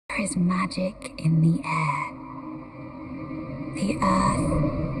There is magic in the air, the earth,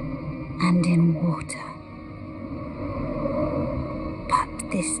 and in water.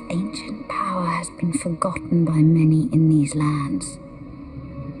 But this ancient power has been forgotten by many in these lands,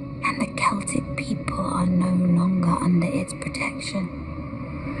 and the Celtic people are no longer under its protection.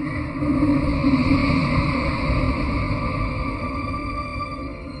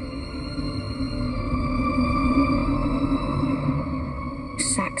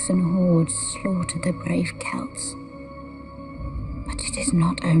 Saxon hordes slaughter the brave Celts. But it is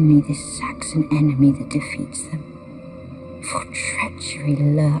not only this Saxon enemy that defeats them, for treachery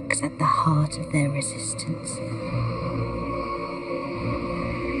lurks at the heart of their resistance.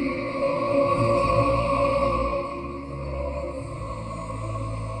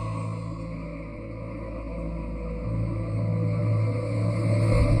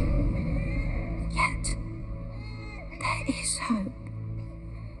 Yet, there is hope.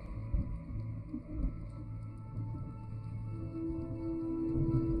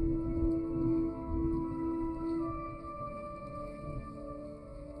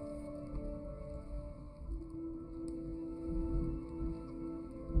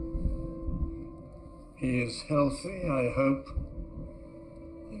 He is healthy, I hope.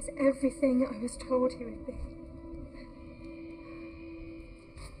 He is everything I was told he would be.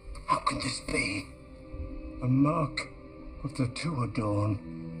 How can this be? A mark of the Tuatha,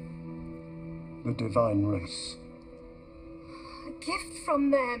 the divine race. A gift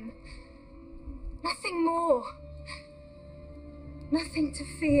from them. Nothing more. Nothing to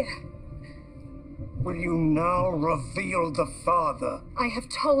fear. Will you now reveal the Father? I have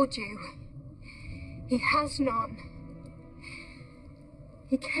told you. He has none.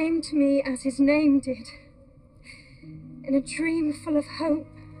 He came to me as his name did, in a dream full of hope.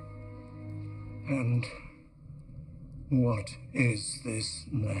 And what is this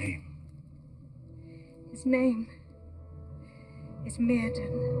name? His name is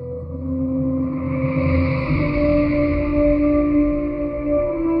Mirden.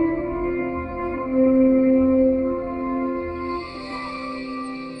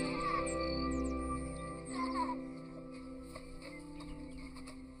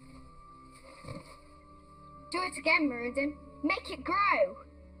 Do it again, Mirden. Make it grow.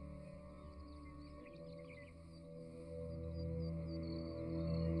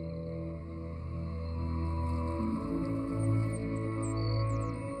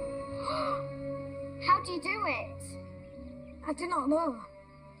 How do you do it? I do not know.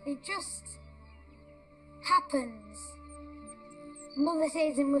 It just happens. Mother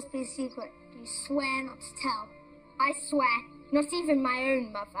says it must be a secret. You swear not to tell. I swear, not even my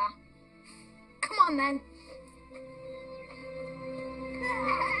own mother. Come on then.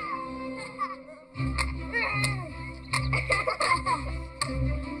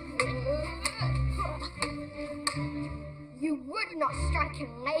 You would not strike a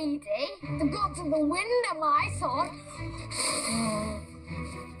lady. The gods of the wind are my sword.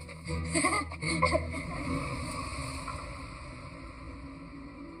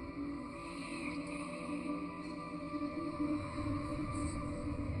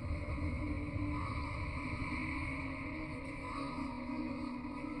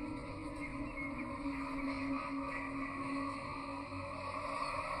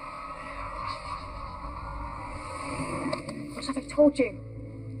 What have I told you?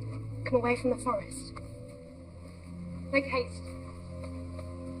 Come away from the forest. Make haste.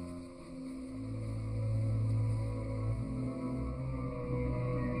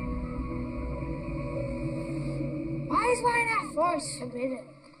 Why is Wyneth Forest forbidden?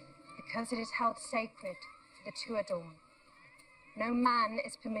 Because it is held sacred for the Tuatha. No man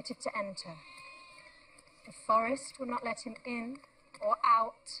is permitted to enter. The forest will not let him in or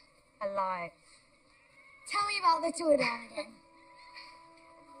out alive. Tell me about the Tuatha again.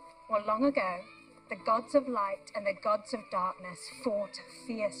 Well, long ago, the gods of light and the gods of darkness fought a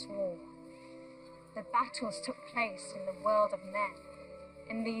fierce war. The battles took place in the world of men,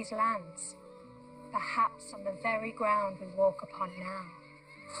 in these lands, perhaps on the very ground we walk upon now.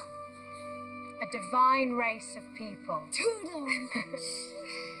 A divine race of people. Tuatha.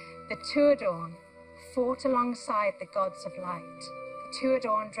 The Tuatha fought alongside the gods of light. The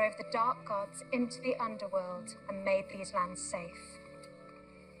Tuatha drove the dark gods into the underworld and made these lands safe.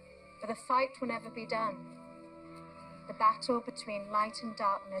 But the fight will never be done. The battle between light and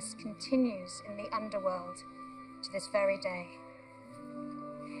darkness continues in the underworld to this very day.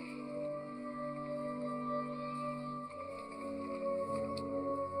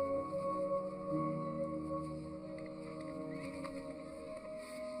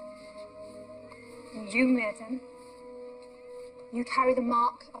 And you, Mirden, You carry the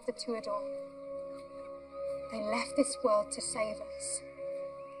mark of the Tuatha. They left this world to save us.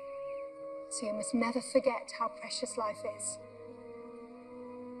 So you must never forget how precious life is.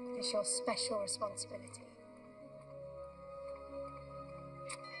 It is your special responsibility.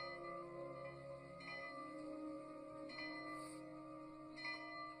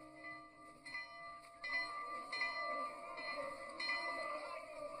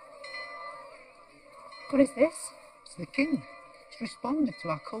 What is this? It's the king. He's responded to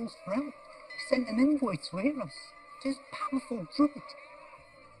our calls for help. He sent an envoy to hear us. It is a powerful druid.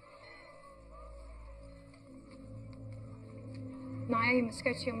 Naya, you must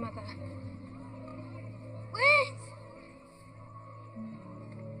go to your mother. Wait!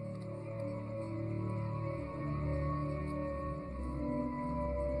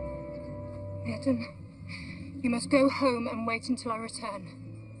 Mirrodin, you must go home and wait until I return.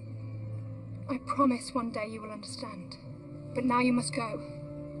 I promise one day you will understand. But now you must go.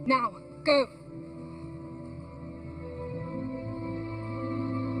 Now, go!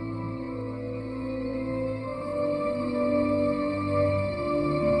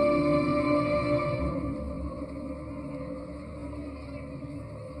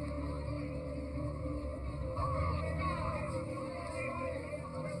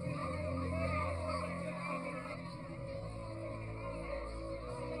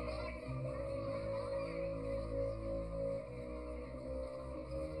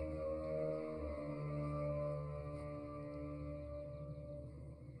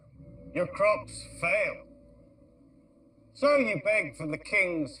 Your crops fail. So you beg for the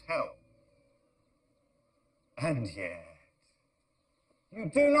king's help. And yet,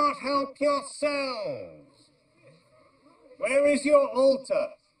 you do not help yourselves. Where is your altar?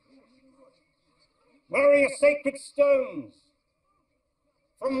 Where are your sacred stones?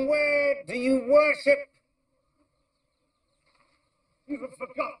 From where do you worship? You have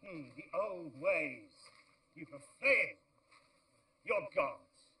forgotten the old ways. You have failed your gods.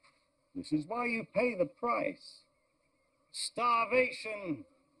 This is why you pay the price. Starvation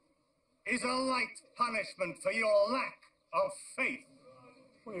is a light punishment for your lack of faith.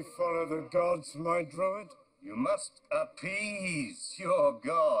 We follow the gods, my druid. You must appease your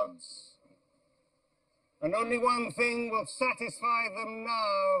gods. And only one thing will satisfy them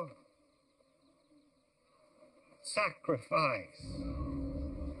now. Sacrifice.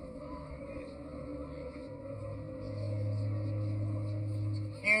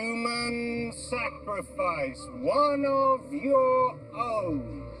 Human sacrifice, one of your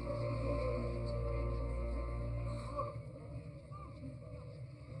own.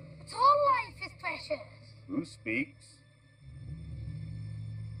 But all life is precious. Who speaks?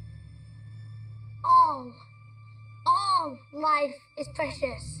 All life is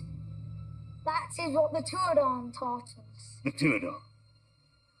precious. That is what the Tuatha taught us. The Tuatha.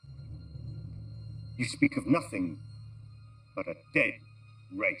 You speak of nothing but a dead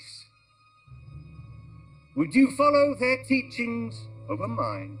race. Would you follow their teachings over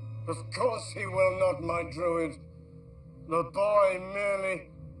mine? Of course he will not, my druid. The boy merely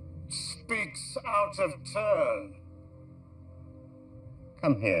speaks out of turn.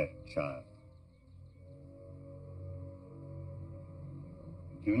 Come here, child.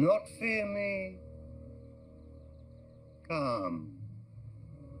 Do not fear me. Come.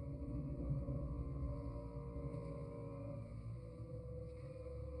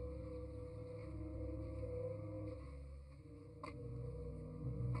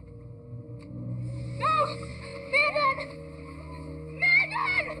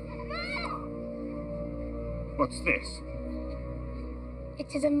 What's this?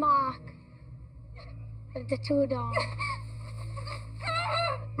 It is a mark of the Tuatha.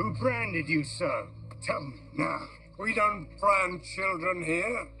 Who branded you so? Tell me now. We don't brand children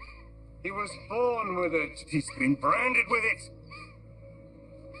here. He was born with it. He's been branded with it.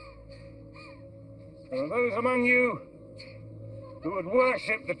 There are those among you who would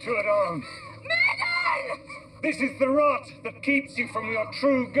worship the Tuatha. This is the rot that keeps you from your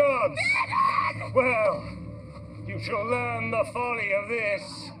true gods. Well, you shall learn the folly of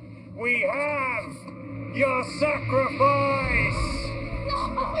this. We have your sacrifice.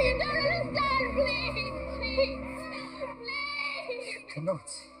 No, you don't understand. Please, please, please. Cannot.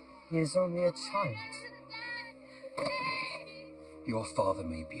 He is only a child. Your father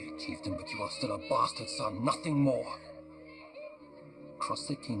may be a chieftain, but you are still a bastard son, nothing more. Cross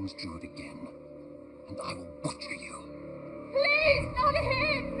the king's druid again, and I will butcher you. Please, not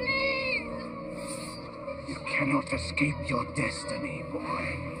him, please. You cannot escape your destiny,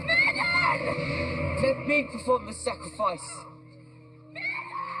 boy. Let me perform the sacrifice.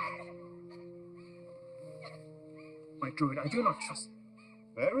 my druid. I do not trust...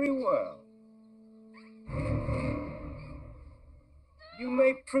 Very well. You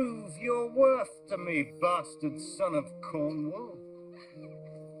may prove your worth to me, bastard son of Cornwall.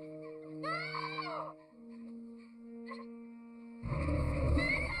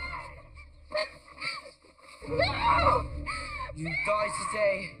 No! You die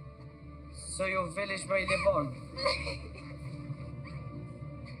today, so your village may live on.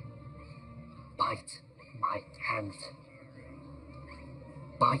 Bite my hand.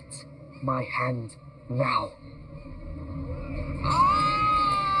 Bite my hand now.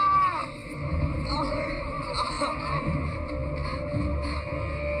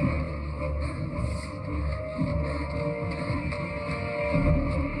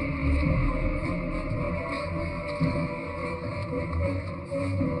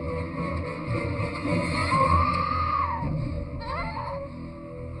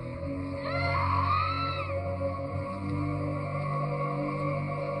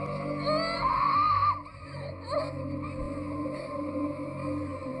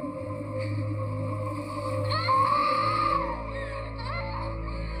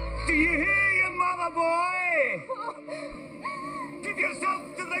 Do you hear your mother, boy? Give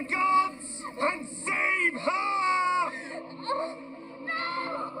yourself to the gods and save her! No!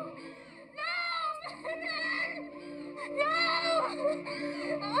 No!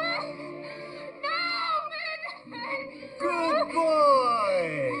 Good boy!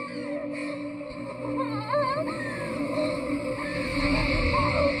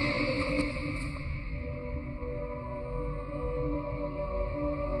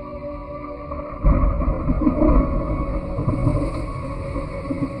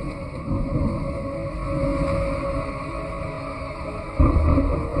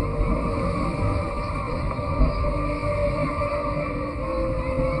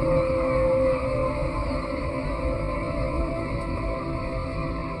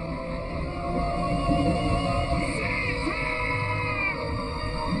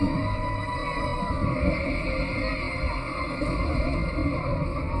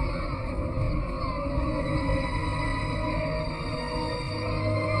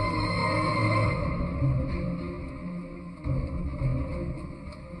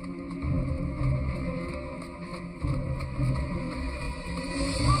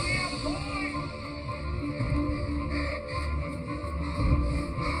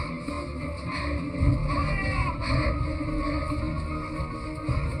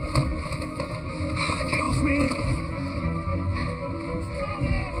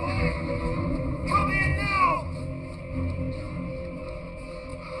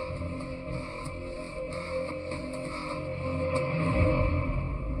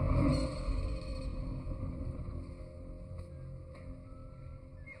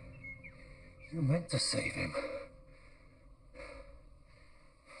 You meant to save him.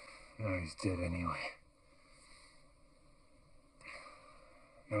 No, he's dead anyway.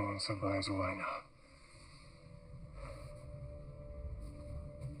 No one survives all I know.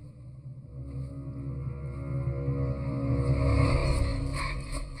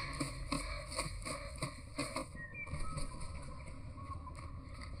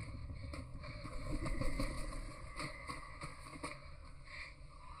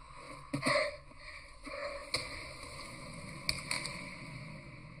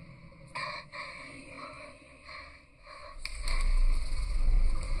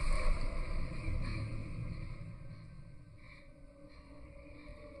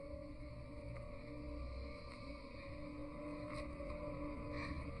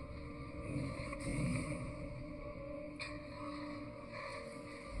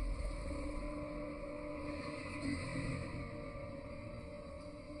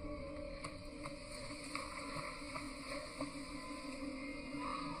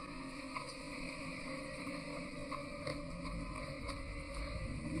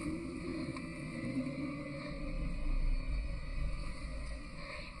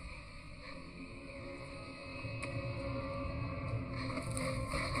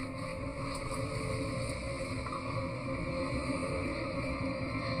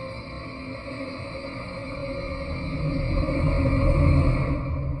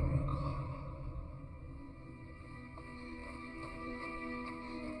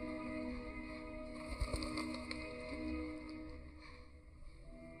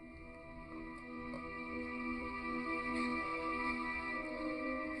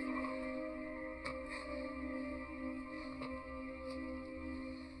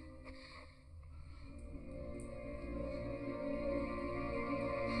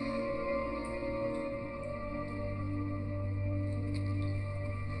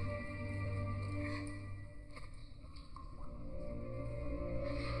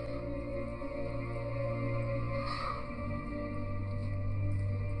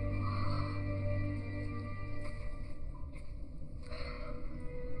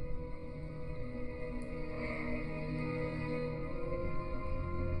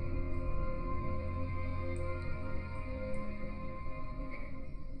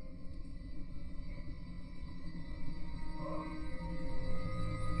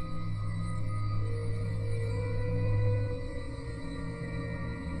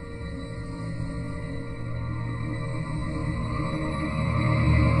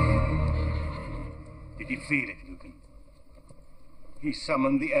 feel it, Lucan. He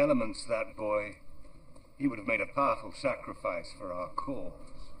summoned the elements, that boy. He would have made a powerful sacrifice for our cause.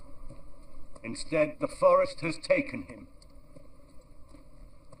 Instead, the forest has taken him.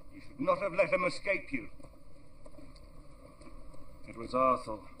 You should not have let him escape you. It was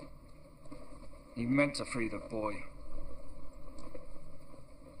Arthur. He meant to free the boy.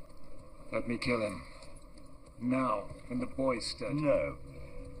 Let me kill him. Now, in the boy's stead. No.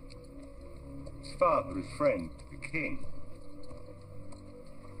 His father is friend to the king.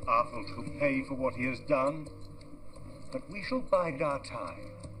 Arthur shall pay for what he has done, but we shall bide our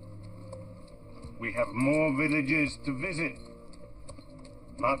time. We have more villages to visit,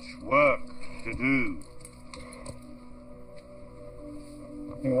 much work to do.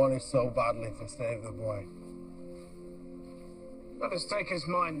 He wanted so badly to save the boy. Let us take his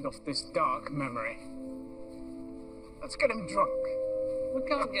mind off this dark memory. Let's get him drunk. We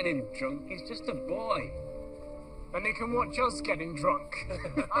can't get him drunk, he's just a boy. And he can watch us getting drunk.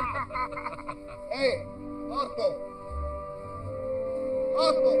 Hey, Arthur!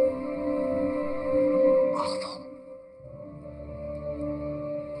 Arthur! Arthur!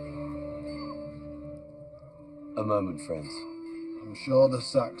 A moment, friends. I'm sure the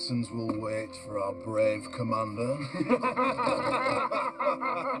Saxons will wait for our brave commander.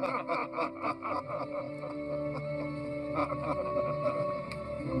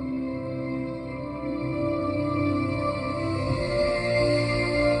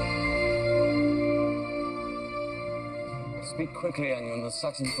 Speak quickly, Anion. The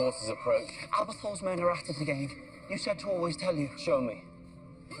Saxon forces approach. Aberthal's men are at it again. You said to always tell you. Show me.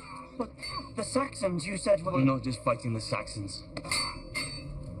 But the Saxons, you said were... We're not just fighting the Saxons.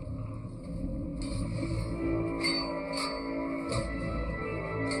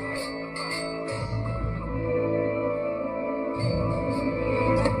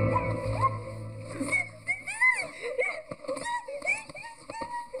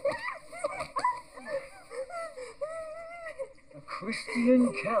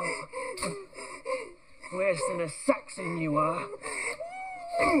 Christian Celt. Worse than a Saxon you are.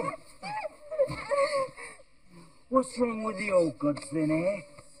 What's wrong with the old gods then, eh?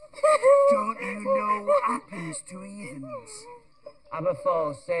 Don't you know what happens to heathens?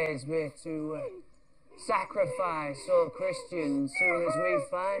 Aberthal says we're to sacrifice all Christians soon as we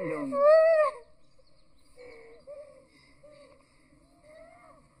find them.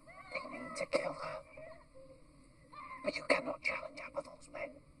 They mean to kill her. But you cannot challenge Aberthal's men.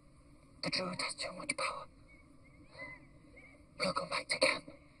 The Druid has too much power. We'll go back to camp.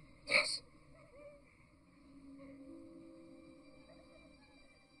 Yes.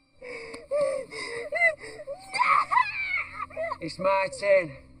 It's my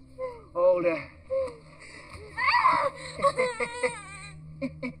turn. Hold her.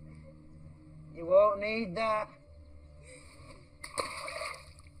 You won't need that.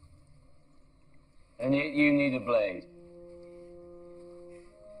 And yet you need a blade.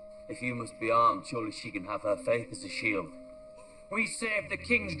 If you must be armed, surely she can have her faith as a shield. We saved the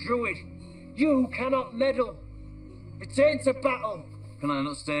king's druid. You cannot meddle. Return to battle. Can I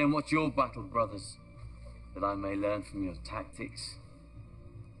not stay and watch your battle, brothers? That I may learn from your tactics.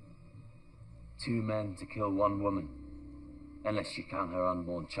 2 men to kill 1 woman. Unless you count her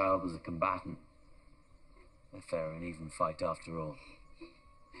unborn child as a combatant. A fair and even fight after all.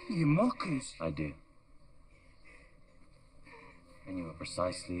 You mockers. I do. And you are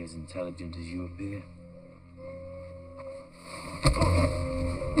precisely as intelligent as you appear.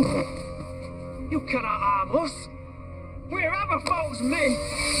 You cannot harm us. We're Aberthal's men.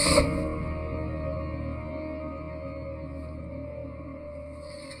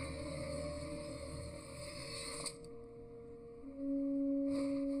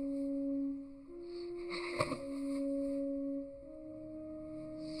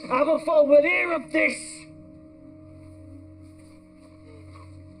 Aberthal will hear of this.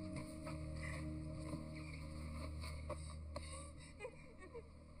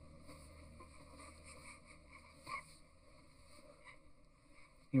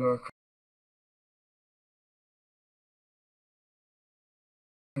 You are a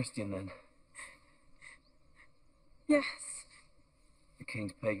Christian, then? Yes. The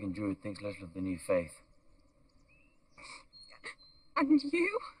king's pagan druid thinks little of the new faith. And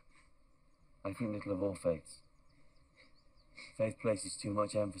you? I think little of all faiths. Faith places too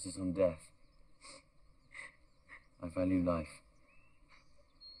much emphasis on death. I value life.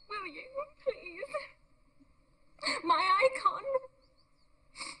 Will you, please? My icon.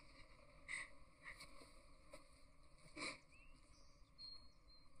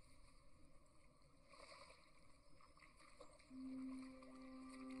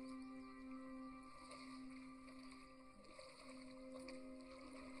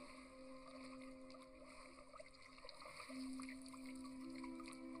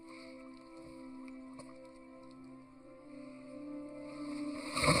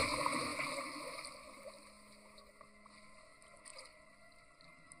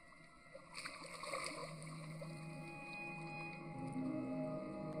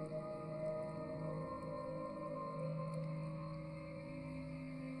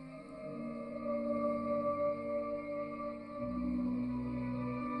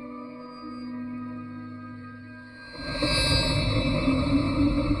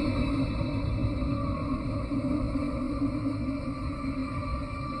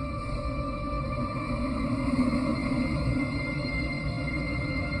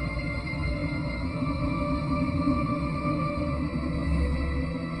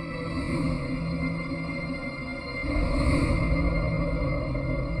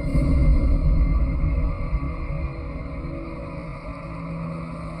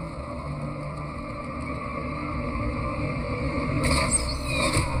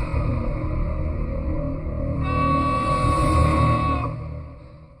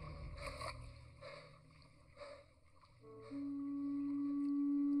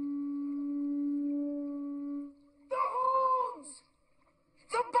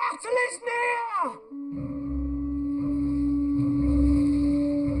 battle is near!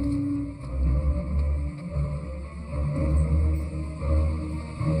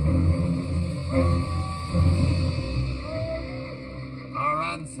 Our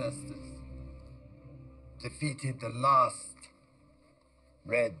ancestors defeated the last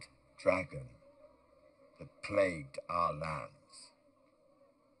red dragon that plagued our lands.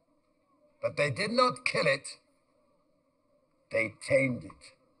 But they did not kill it. They tamed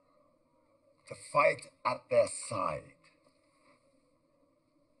it to fight at their side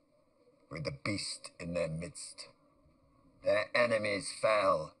with the beast in their midst. Their enemies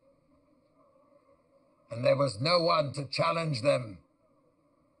fell, and there was no one to challenge them.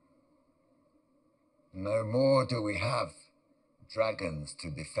 No more do we have dragons to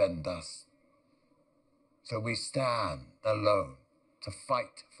defend us. So we stand alone to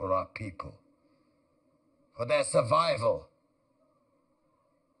fight for our people, for their survival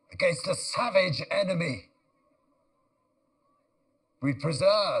against a savage enemy. We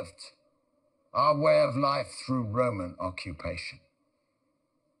preserved our way of life through Roman occupation.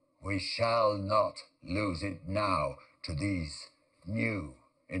 We shall not lose it now to these new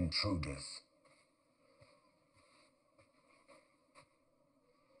intruders.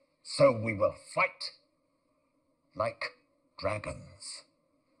 So we will fight like dragons.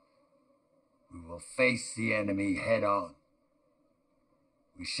 We will face the enemy head on.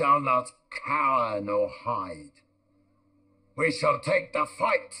 We shall not cower nor hide. We shall take the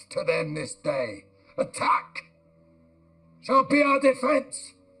fight to them this day. Attack shall be our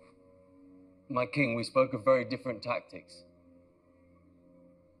defense. My king, we spoke of very different tactics.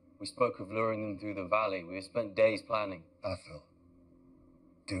 We spoke of luring them through the valley. We have spent days planning. Athel,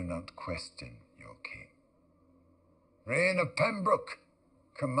 do not question your king. Rian of Pembroke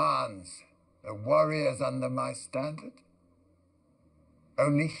commands the warriors under my standard.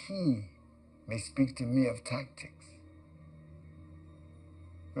 Only he may speak to me of tactics.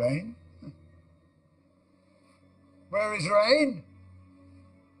 Rain? Where is Rain?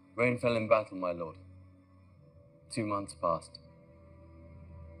 Rain fell in battle, my lord. 2 months passed.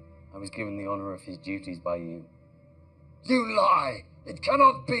 I was given the honor of his duties by you. You lie! It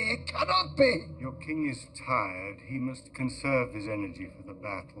cannot be! It cannot be! Your king is tired. He must conserve his energy for the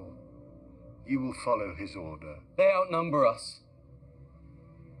battle. You will follow his order. They outnumber us.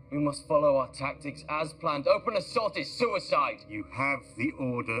 We must follow our tactics as planned. Open assault is suicide. You have the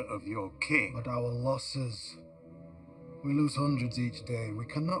order of your king. But our losses... We lose hundreds each day. We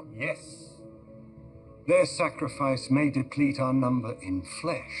cannot... Yes. Their sacrifice may deplete our number in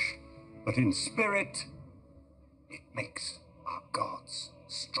flesh, but in spirit, it makes our gods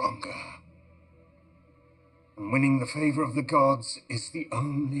stronger. And winning the favor of the gods is the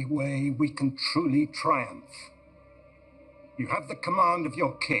only way we can truly triumph. You have the command of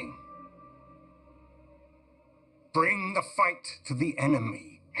your king. Bring the fight to the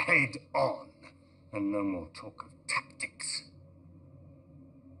enemy head on, and no more talk of tactics.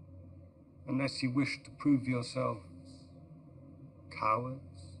 Unless you wish to prove yourselves cowards.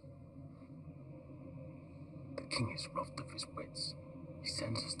 The king is robbed of his wits. He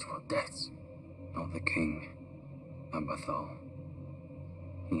sends us to our deaths. Not the king, Abathal.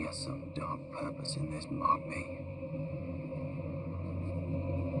 He has some dark purpose in this, mark me.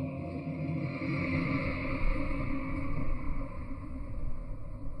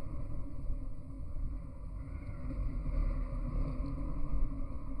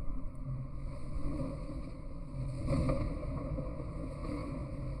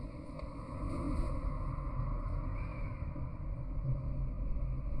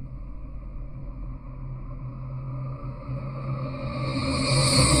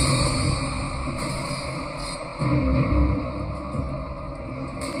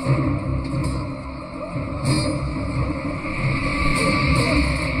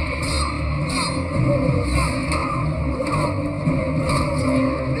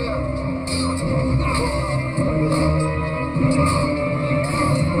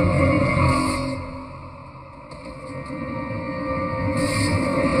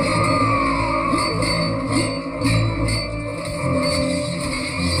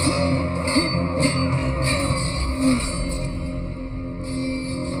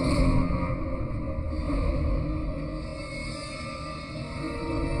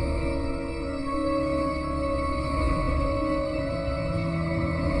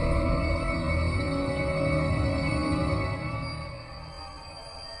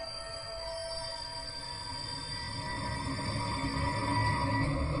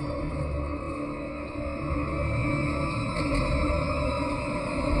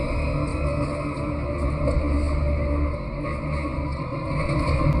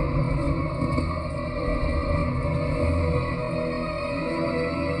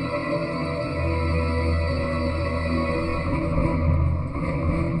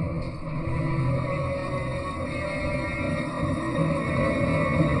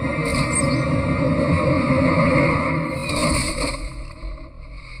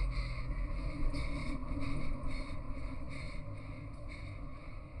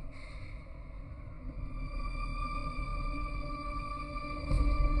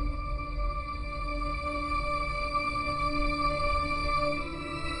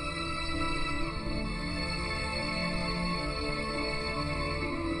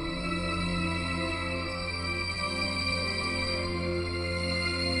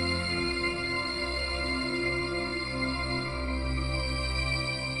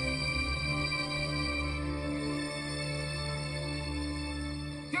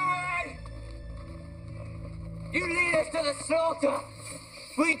 to the slaughter.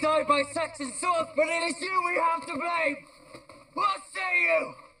 We died by Saxon sword, but it is you we have to blame. What say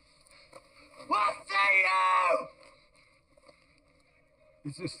you? What say you?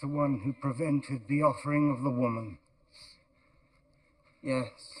 Is this the one who prevented the offering of the woman?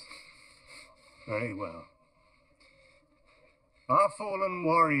 Yes. Very well. Our fallen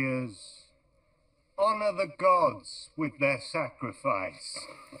warriors honor the gods with their sacrifice.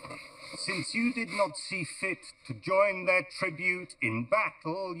 Since you did not see fit to join their tribute in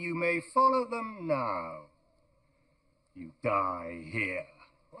battle, you may follow them now. You die here.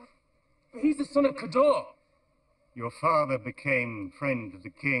 What? He's the son of Kador. Your father became friend of the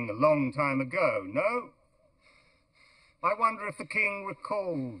king a long time ago, no? I wonder if the king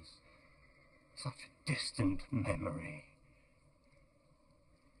recalls such a distant memory.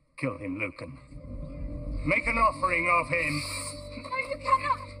 Kill him, Lucan. Make an offering of him. No, you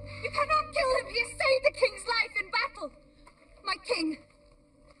cannot! You cannot kill him! He has saved the king's life in battle! My king,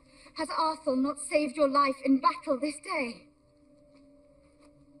 has Arthur not saved your life in battle this day?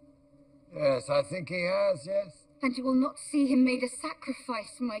 Yes, I think he has, yes. And you will not see him made a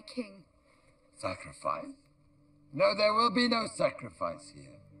sacrifice, my king. Sacrifice? No, there will be no sacrifice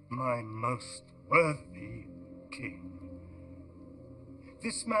here. My most worthy king.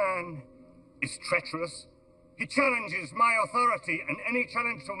 This man is treacherous. He challenges my authority, and any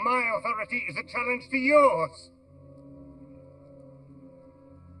challenge to my authority is a challenge to yours.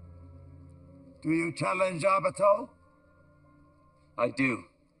 Do you challenge Abatol? I do.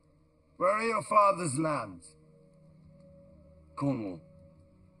 Where are your father's lands? Cornwall.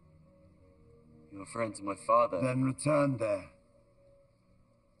 You're a friend to my father. Then return there.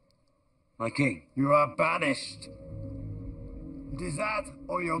 My king. You are banished. It is that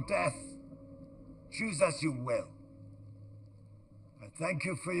or your death. Choose as you will. I thank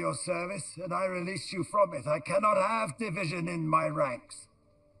you for your service, and I release you from it. I cannot have division in my ranks.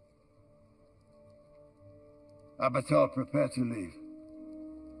 Abattoir, prepare to leave.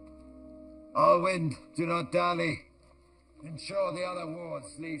 Alwind, do not dally. Ensure the other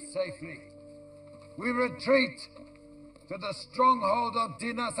wards leave safely. We retreat to the stronghold of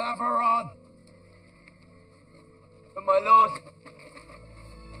Dinas Avaron. But my lord...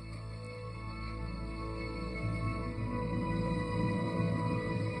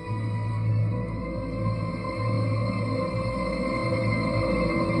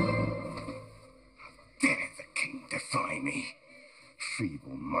 Dare the king defy me?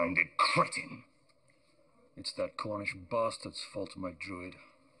 Feeble-minded cretin. It's that Cornish bastard's fault, my druid.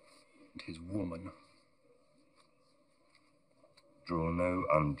 And his woman. Draw no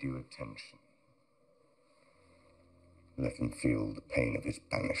undue attention. Let him feel the pain of his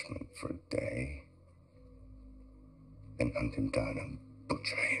banishment for a day. Then hunt him down and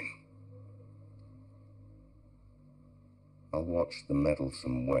butcher him. I'll watch the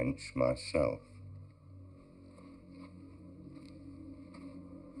meddlesome wench myself.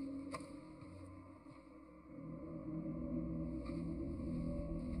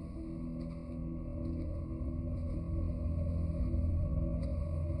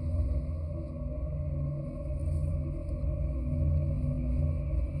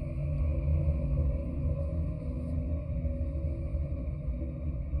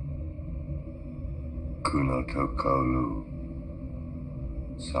 Kunotokolu,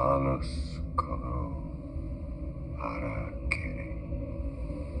 Sanus Koro, Harakiri.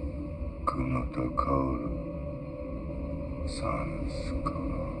 Kunotokolu, Sanus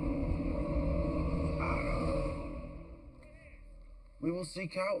Koro, Hara. We will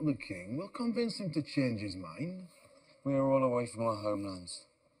seek out the king. We'll convince him to change his mind. We are all away from our homelands.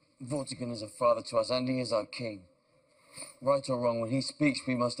 Vortigern is a father to us, and he is our king. Right or wrong, when he speaks,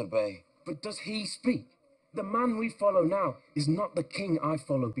 we must obey. But does he speak? The man we follow now is not the king I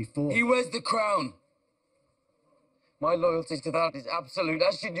followed before. He wears the crown. My loyalty to that is absolute,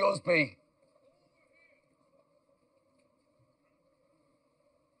 as should yours be.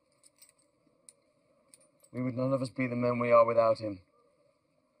 We would none of us be the men we are without him.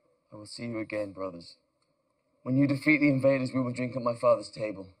 I will see you again, brothers. When you defeat the invaders, we will drink at my father's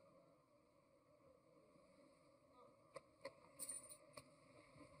table.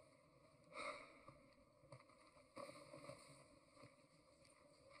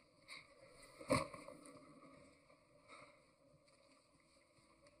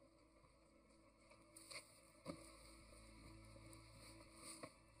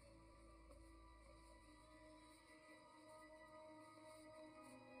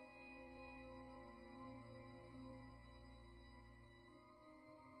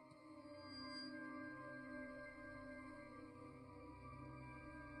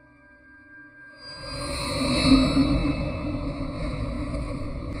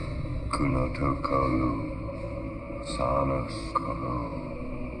 Kunotokoru, Sanus Koro,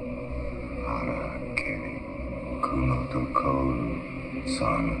 Ara Kiri. Kunotokoru,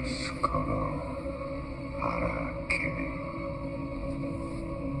 Sanus Koro, Ara Kiri.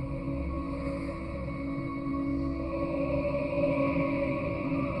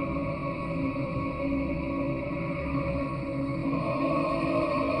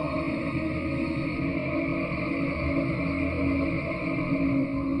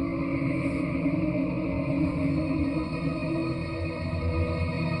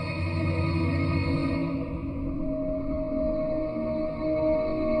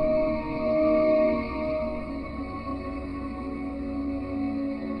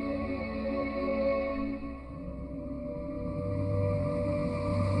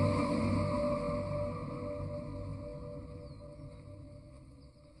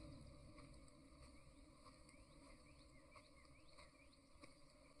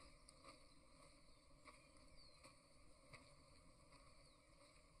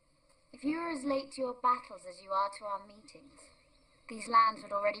 If you were as late to your battles as you are to our meetings, these lands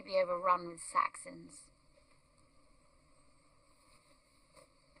would already be overrun with Saxons.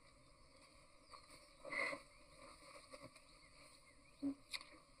 I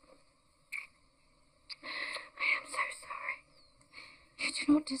am so sorry. You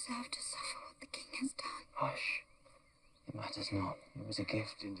do not deserve to suffer what the king has done. Hush. It matters not. It was a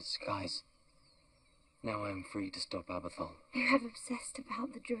gift in disguise. Now I am free to stop Abathol. You have obsessed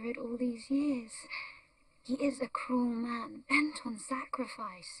about the Druid all these years. He is a cruel man, bent on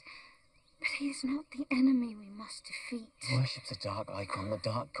sacrifice. But he is not the enemy we must defeat. He worships a dark icon, the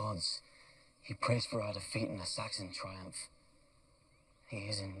dark gods. He prays for our defeat and a Saxon triumph. He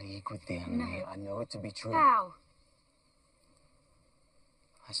is in league with the enemy. No. I know it to be true. How?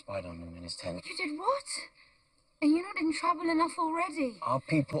 I spied on him in his tent. You did what? Are you not in trouble enough already? Our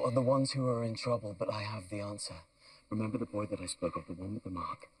people are the ones who are in trouble, but I have the answer. Remember the boy that I spoke of, the one with the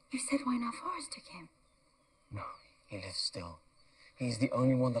mark? You said Wynar Forest took him. No, he lives still. He's the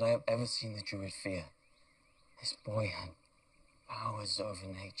only one that I have ever seen the Druid fear. This boy had powers over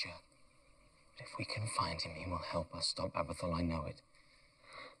nature. But if we can find him, he will help us stop Abathol, I know it.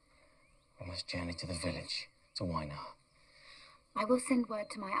 We must journey to the village, to Wynar. I will send word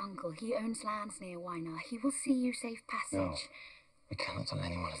to my uncle. He owns lands near Wynar. He will see you safe passage. No, we cannot tell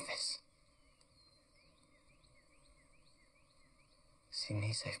anyone of this. See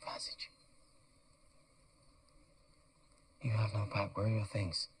me safe passage. You have no pack. Where are your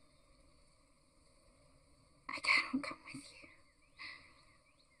things? I cannot come with you.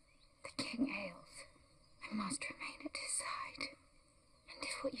 The king ails. I must remain at his side. And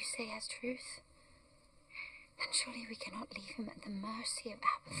if what you say has truth, then surely we cannot leave him at the mercy of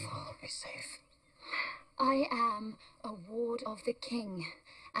Abathol. You will not be safe. I am a ward of the king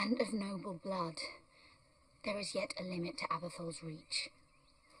and of noble blood. There is yet a limit to Abathol's reach.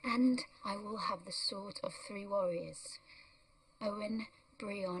 And I will have the sword of 3 warriors. Owen,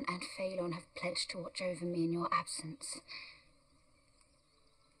 Brion, and Phalon have pledged to watch over me in your absence.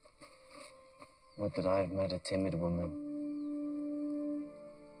 Would that I had met a timid woman.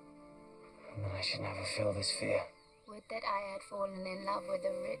 And that I should never feel this fear. Would that I had fallen in love with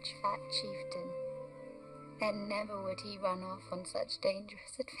a rich, fat chieftain. Then never would he run off on such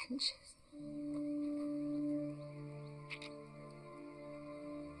dangerous adventures.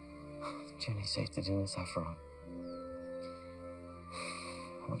 The journey safe to Din Saffron.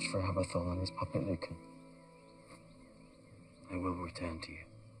 Watch for Abathol and his puppet Lucan. I will return to you.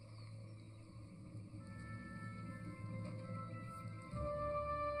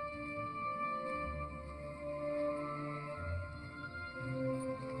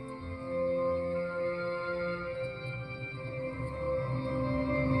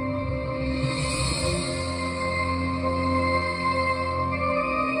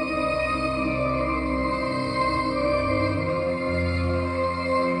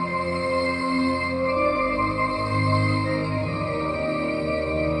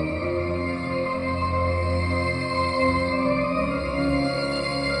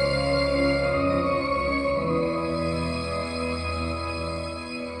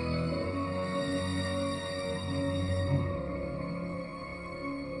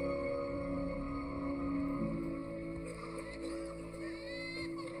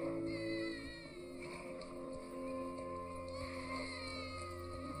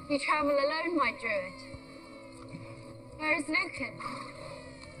 You travel alone, my druid. Where is Lucan?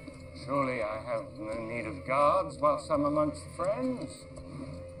 Surely I have no need of guards whilst I'm amongst friends.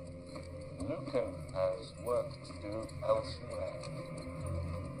 Lucan has work to do elsewhere.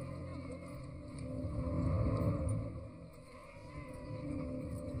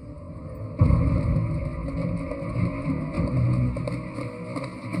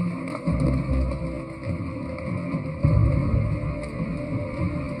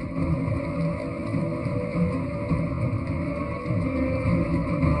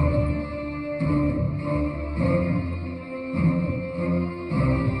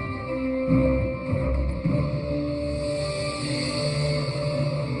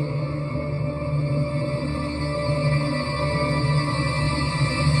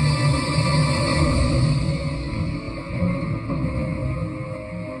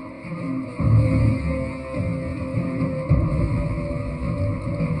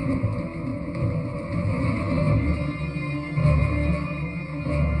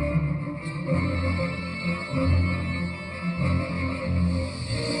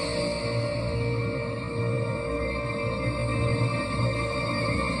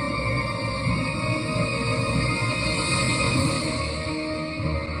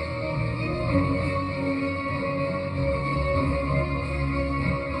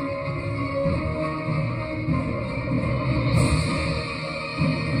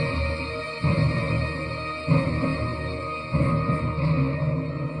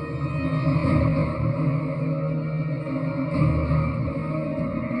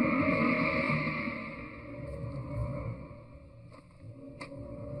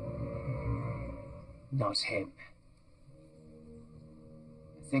 not him.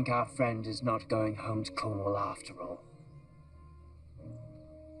 I think our friend is not going home to Cornwall after all.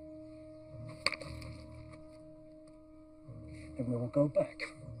 Then we will go back.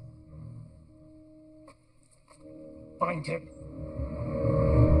 Find him.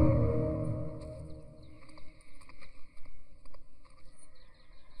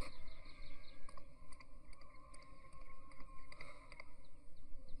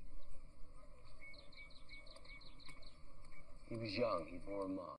 He was young, he bore a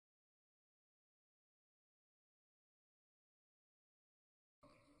mark.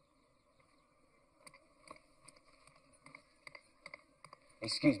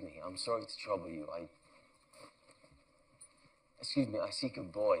 Excuse me, I'm sorry to trouble you. Excuse me, I seek a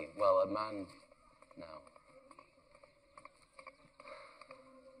boy. Well, a man now.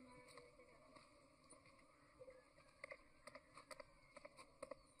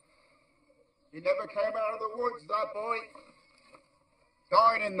 He never came out of the woods, that boy.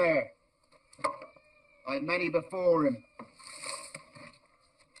 Died in there. Like many before him.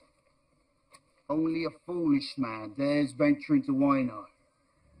 Only a foolish man dares venture into Wynard.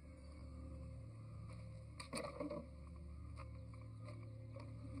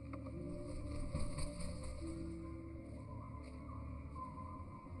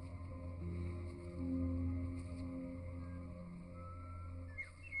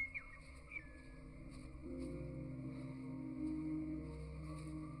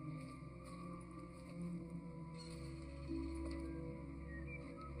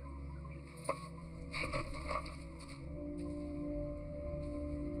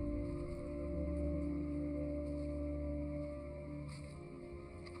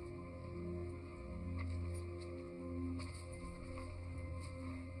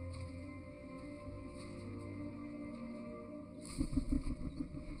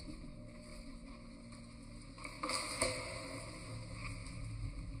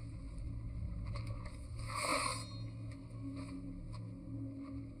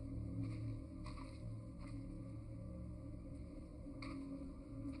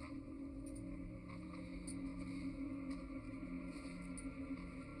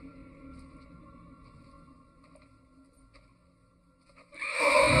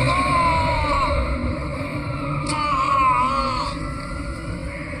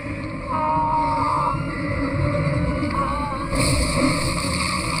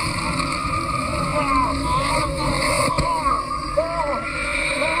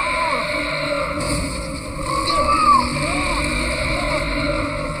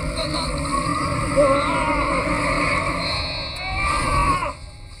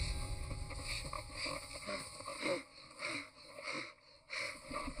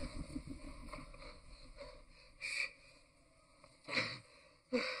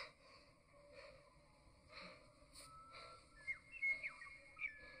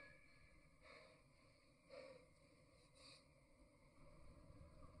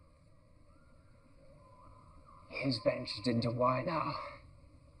 He's ventured into Wynard.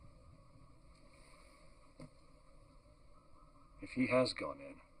 If he has gone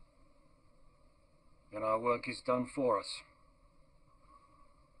in, then our work is done for us.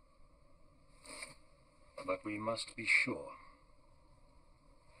 But we must be sure.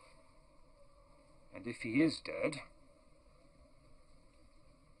 And if he is dead...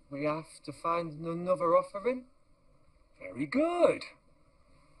 we have to find another offering? Very good.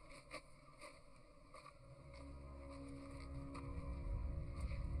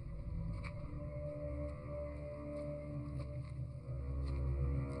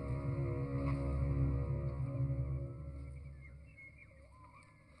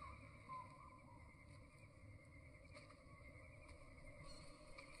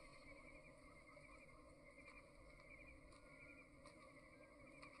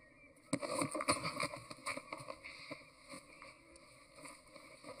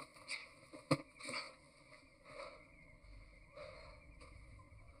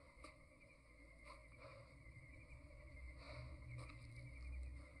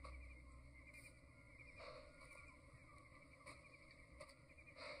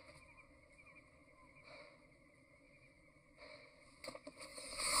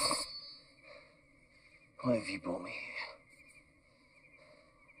 Why have you brought me here?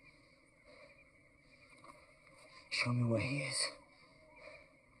 Show me where he is.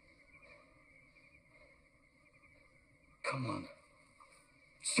 Come on.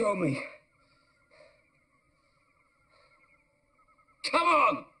 Show me. Come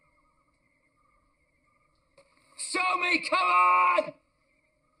on! Show me, come on!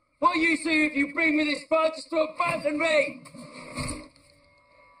 What use are you if you bring me this far just to abandon me?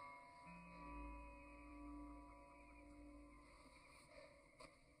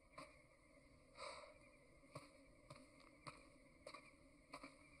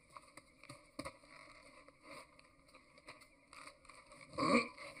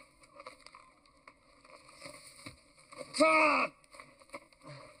 Water!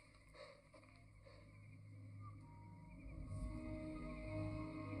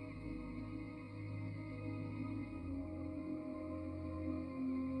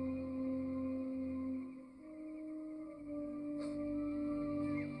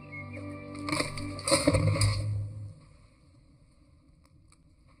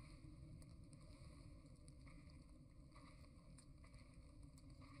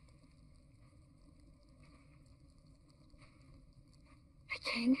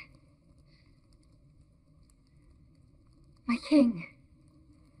 King. My king.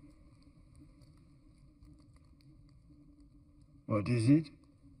 What is it?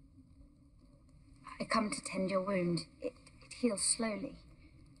 I come to tend your wound. It heals slowly.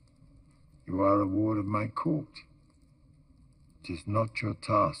 You are a ward of my court. It is not your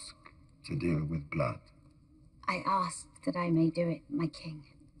task to deal with blood. I ask that I may do it, my king.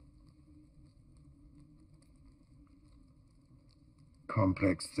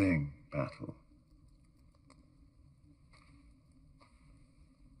 Complex thing, battle.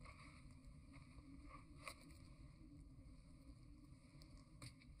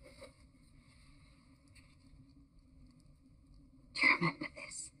 Do you remember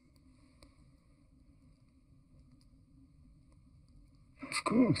this? Of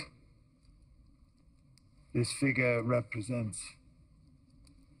course. This figure represents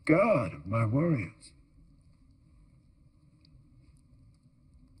God of my warriors.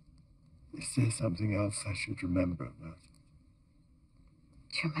 Is there something else I should remember about it?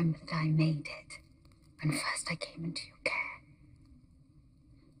 Do you remember that I made it when first I came into your care?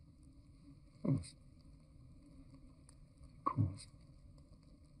 Of course. Of course.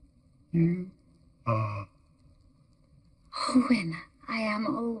 You are... Olwyn. I am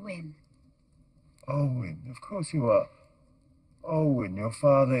Olwyn. Olwyn, of course you are. Olwyn, your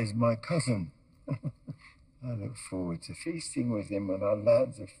father is my cousin. I look forward to feasting with him when our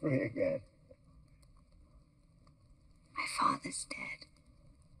lands are free again. My father's dead.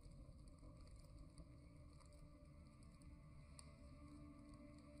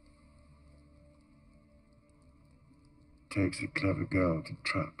 Takes a clever girl to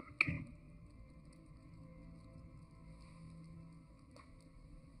trap a king.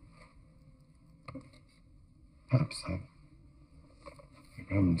 Perhaps I've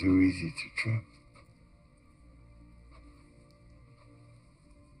become too easy to trap.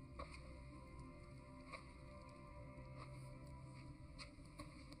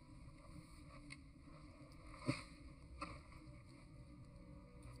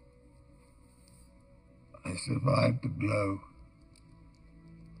 I survived the blow,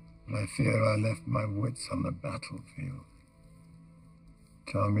 but I fear I left my wits on the battlefield.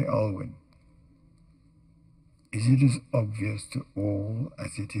 Tell me, Olwyn, is it as obvious to all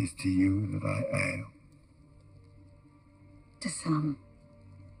as it is to you that I ail? To some.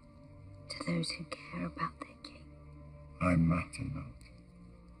 To those who care about their king. I matter not.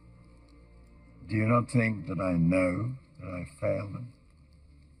 Do you not think that I know that I fail them?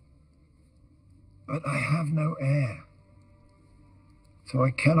 But I have no heir, so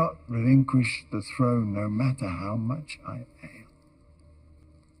I cannot relinquish the throne no matter how much I ail.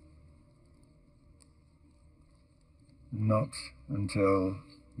 Not until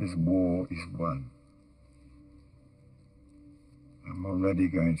this war is won. I'm already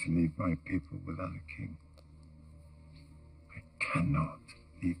going to leave my people without a king. I cannot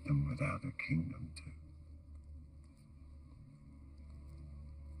leave them without a kingdom too.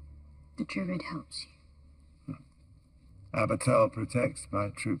 The druid helps you. Abatel protects my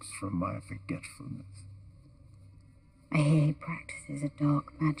troops from my forgetfulness. I hear he practices a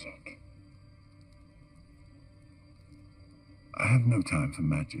dark magic. I have no time for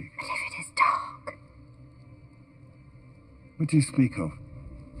magic. But if it is dark... What do you speak of?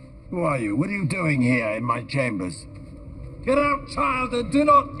 Who are you? What are you doing here in my chambers? Get out, child, and do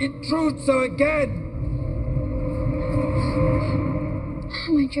not intrude so again!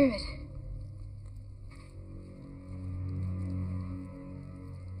 My druid.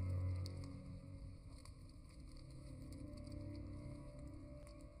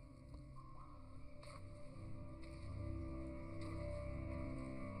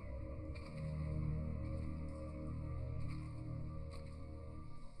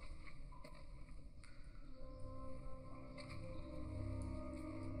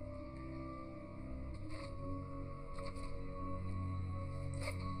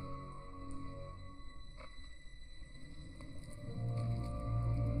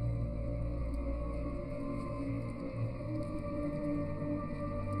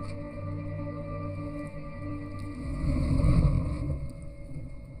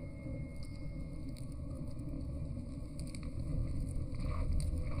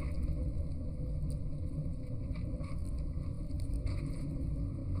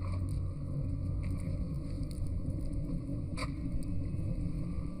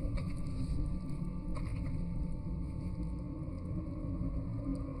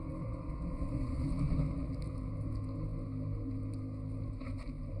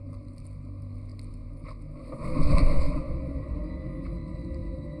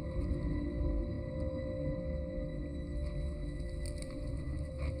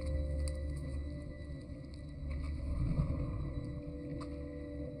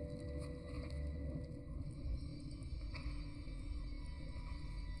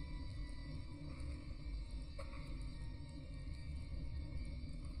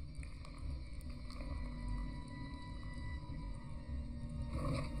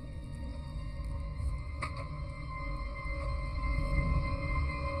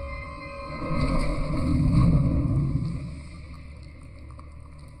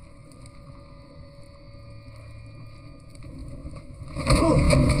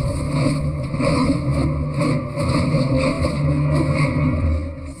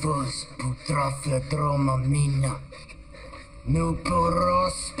 droma mina. Nu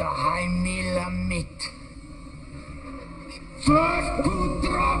porosta haimila mit. Först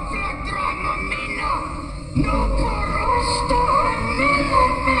putra droma mina. Nu porosta haimila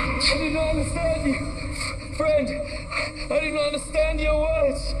mit. I did not understand you. Friend, I did not understand your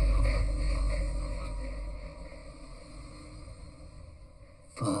words.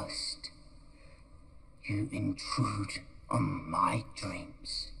 First, you intrude on my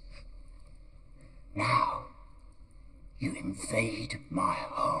dreams. Now, you invade my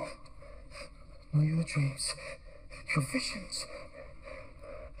home. Not your dreams, your visions.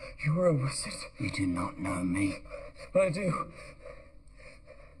 You were a wizard. You do not know me. But I do.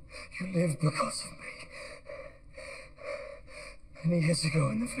 You lived because of me. Many years ago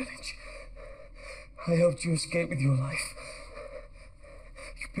in the village, I helped you escape with your life.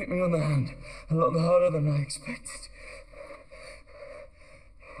 You bit me on the hand, a lot harder than I expected.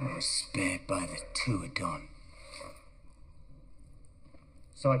 I was spared by the Tuadon.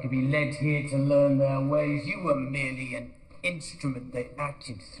 So I could be led here to learn their ways. You were merely an instrument they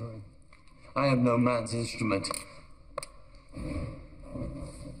acted through. I am no man's instrument.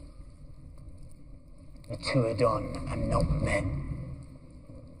 The Tuadon are not men.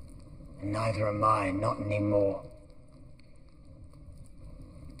 And neither am I, not anymore.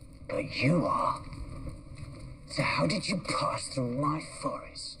 But you are. So how did you pass through my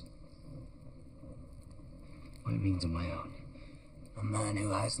forest? By means of my own. A man who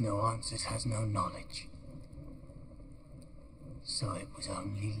has no answers has no knowledge. So it was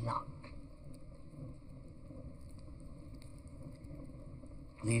only luck.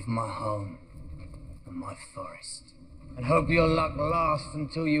 Leave my home and my forest. And hope your luck lasts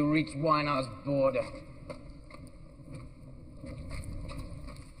until you reach Wynar's border.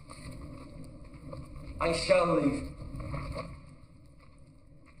 I shall leave.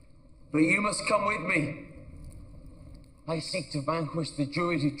 But you must come with me. I seek to vanquish the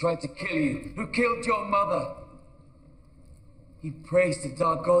druid who tried to kill you, who killed your mother. He prays the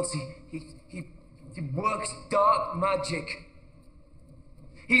dark gods. He works dark magic.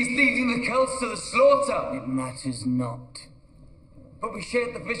 He's leading the Celts to the slaughter. It matters not. But we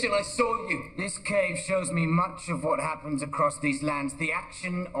shared the vision. I saw you. This cave shows me much of what happens across these lands. The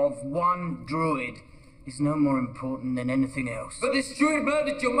action of one druid is no more important than anything else. But this druid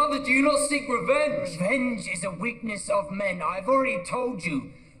murdered your mother. Do you not seek revenge? Revenge is a weakness of men. I've already told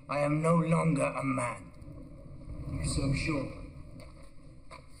you, I am no longer a man. You're so sure?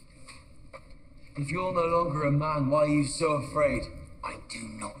 If you're no longer a man, why are you so afraid? I do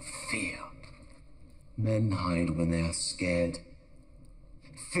not fear. Men hide when they are scared.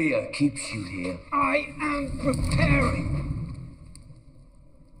 Fear keeps you here. I am preparing.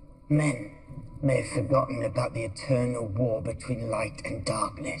 Men may have forgotten about the eternal war between light and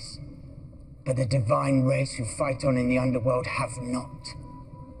darkness, but the divine race who fight on in the underworld have not.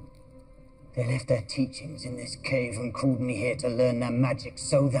 They left their teachings in this cave and called me here to learn their magic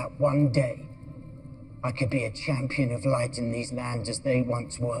so that one day I could be a champion of light in these lands as they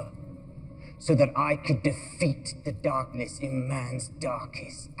once were, so that I could defeat the darkness in man's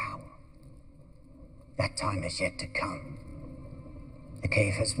darkest hour. That time is yet to come. The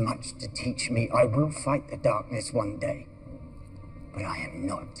cave has much to teach me. I will fight the darkness one day, but I am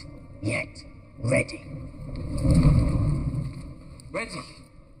not yet ready. Ready?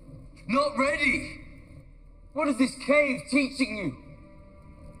 Not ready! What is this cave teaching you?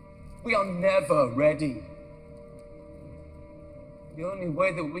 We are never ready. The only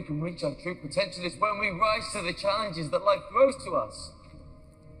way that we can reach our true potential is when we rise to the challenges that life throws to us.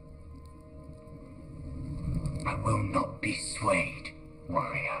 I will not be swayed,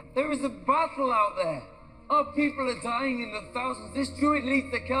 warrior. There is a battle out there. Our people are dying in the thousands. This druid leads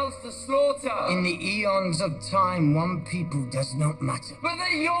the Celts to slaughter. In the eons of time, one people does not matter. But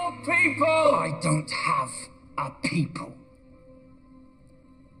they're your people! I don't have a people.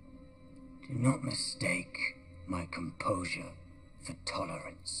 Do not mistake my composure for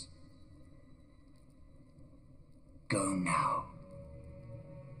tolerance. Go now,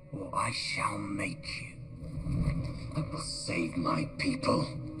 or I shall make you. I will save my people.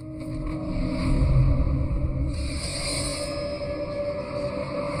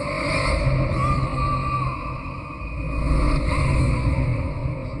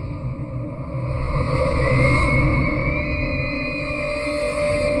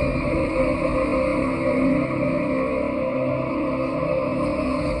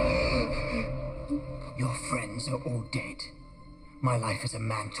 Your friends are all dead. My life as a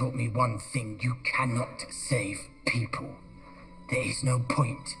man taught me one thing: you cannot save people. There is no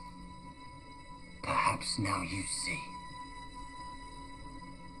point. Perhaps now you see.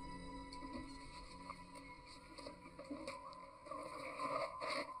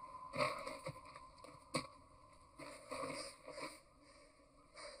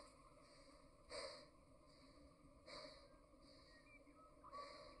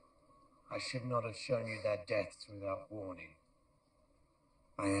 should not have shown you their deaths without warning.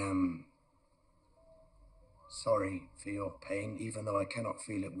 I am sorry for your pain, even though I cannot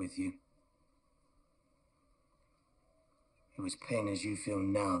feel it with you. It was pain as you feel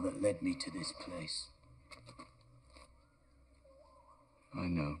now that led me to this place. I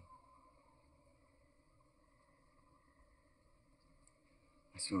know.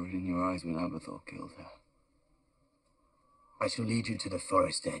 I saw it in your eyes when Abathor killed her. I shall lead you to the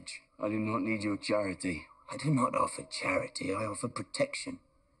forest edge. I do not need your charity. I do not offer charity, I offer protection.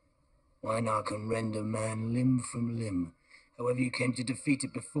 Wynar can rend a man limb from limb. However you came to defeat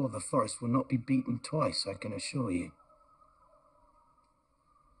it before, the forest will not be beaten twice, I can assure you.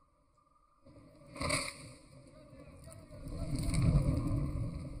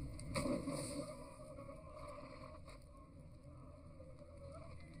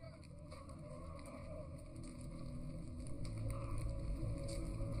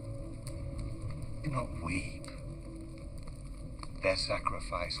 Do not weep. Their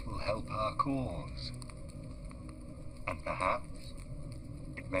sacrifice will help our cause. And perhaps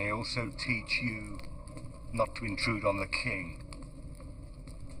it may also teach you not to intrude on the king.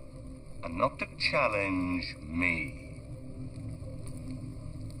 And not to challenge me.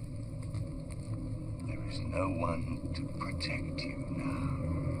 There is no one to protect you now.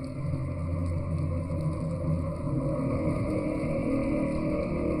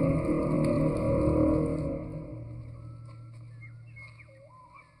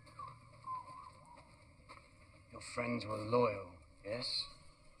 Your friends were loyal, yes?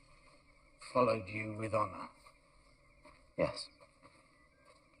 Followed you with honor. Yes.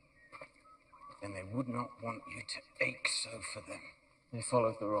 Then they would not want you to ache so for them. They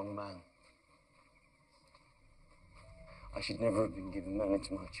followed the wrong man. I should never have been given men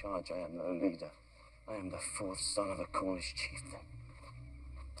into my charge. I am no leader. I am the fourth son of a Cornish chieftain.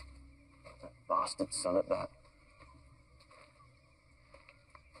 That bastard son at that.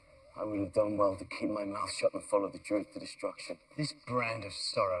 I would have done well to keep my mouth shut and follow the truth to destruction. This brand of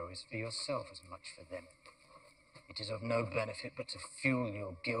sorrow is for yourself as much for them. It is of no benefit but to fuel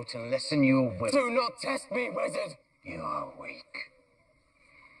your guilt and lessen your will. Do not test me, wizard! You are weak.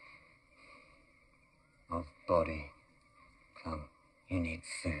 Of body. Come, you need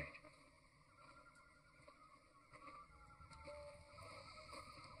food.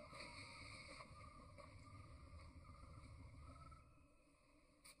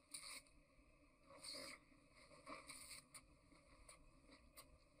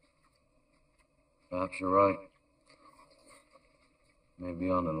 Perhaps you're right.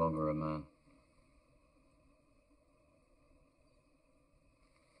 Maybe I'm no longer a man.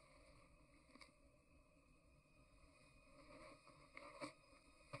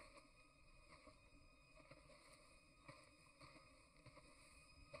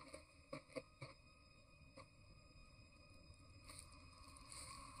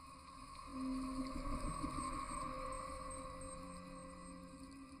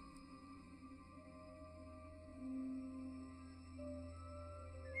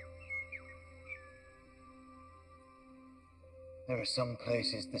 There are some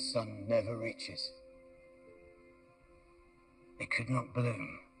places the sun never reaches. They could not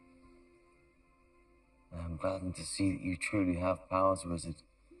bloom. I am gladdened to see that you truly have powers, wizard.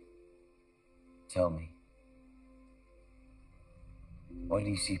 Tell me, why do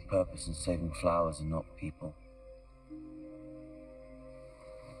you see purpose in saving flowers and not people?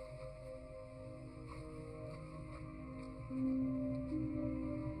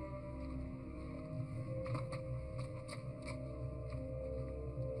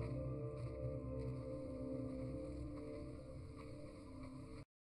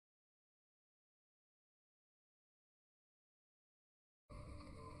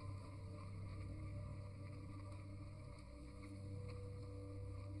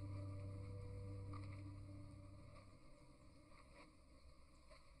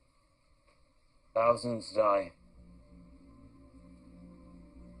 Thousands die.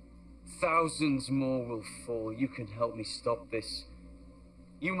 Thousands more will fall. You can help me stop this.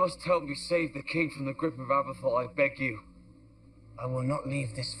 You must help me save the king from the grip of Abathor, I beg you. I will not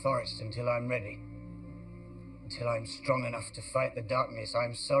leave this forest until I'm ready. Until I'm strong enough to fight the darkness.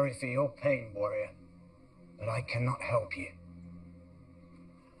 I'm sorry for your pain, warrior. But I cannot help you.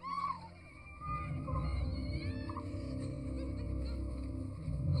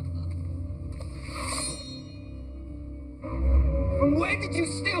 Where did you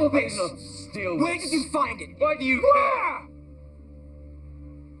steal this? I did not steal Where this. did you find it? Why do you care?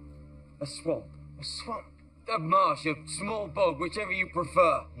 A swamp. A swamp. A marsh, a small bog, whichever you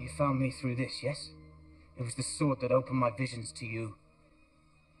prefer. You found me through this, yes? It was the sword that opened my visions to you.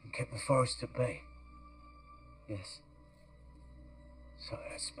 and kept the forest at bay. Yes. So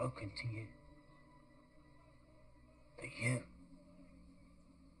I have spoken to you. But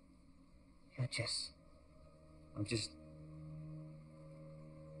you're just... I'm just...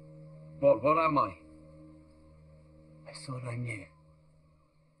 What am I? I thought I knew.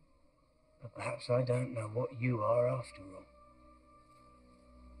 But perhaps I don't know what you are after all.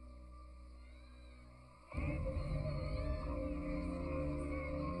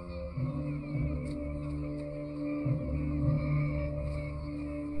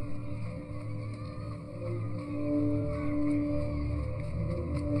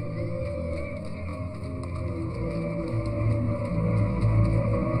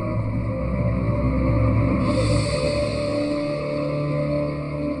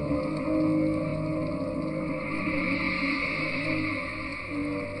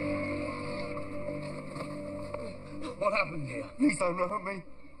 What happened here? Please don't hurt me.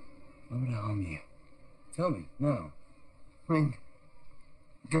 Why would I harm you? Tell me, now. I mean,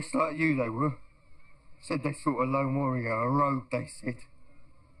 just like you they were. Said they sought a lone warrior, a rogue, they said.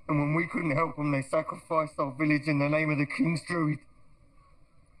 And when we couldn't help them, they sacrificed our village in the name of the King's Druid.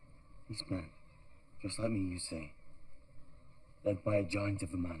 This man, just like me, you say, led by a giant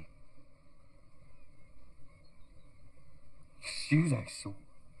of a man. It's you they sought.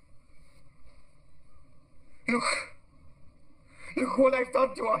 Look! Look what they've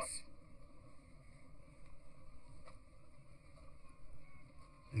done to us!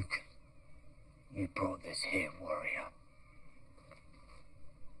 Lucan, you brought this here, warrior.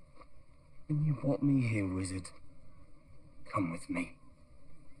 And you brought me here, wizard. Come with me.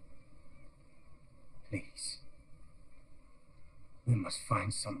 Please. We must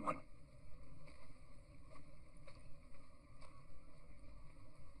find someone.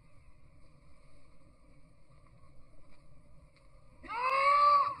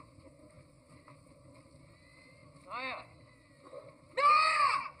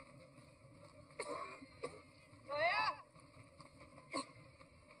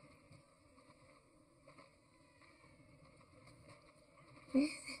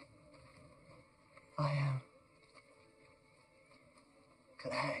 I am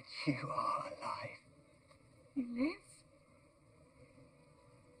glad you are alive. You live?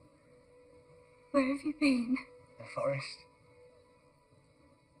 Where have you been? The forest.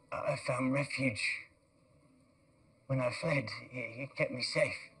 I found refuge. When I fled, it kept me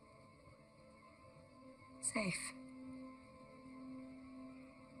safe. Safe.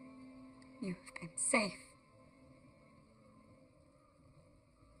 You have been safe.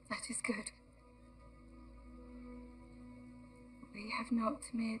 That is good. We have not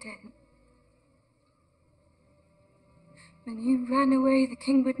Mirrodin. When you ran away, the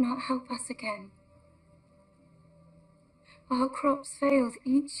king would not help us again. Our crops failed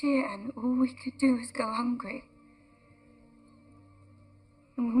each year, and all we could do was go hungry.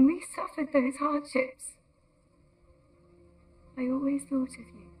 And when we suffered those hardships, I always thought of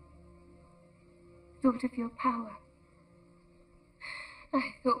you. Thought of your power.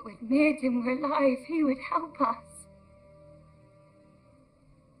 I thought when Mirrodin were alive, he would help us.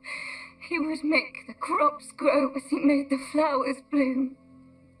 He would make the crops grow as he made the flowers bloom.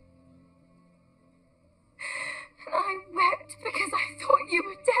 And I wept because I thought you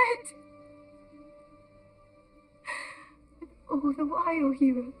were dead. And all the while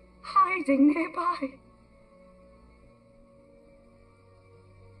you were hiding nearby.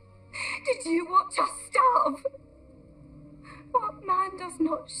 Did you watch us starve? What man does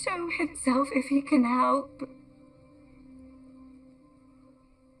not show himself if he can help?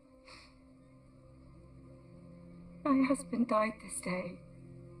 My husband died this day.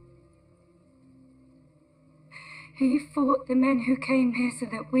 He fought the men who came here so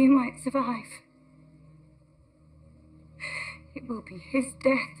that we might survive. It will be his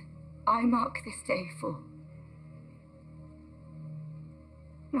death I mark this day for.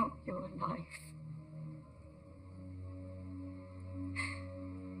 Not your life.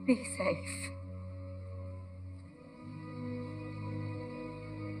 Be safe.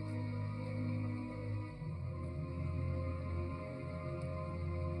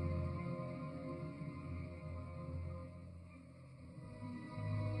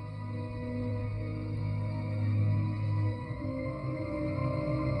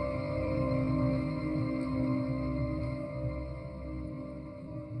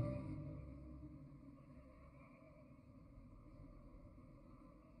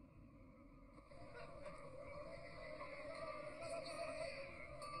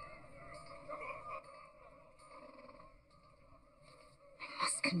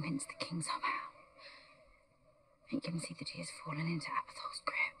 Convince the king somehow. Make him see that he has fallen into Apathol's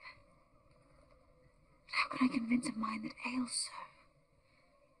grip. can I convince a mind that ails so?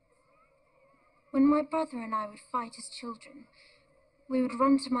 When my brother and I would fight as children, we would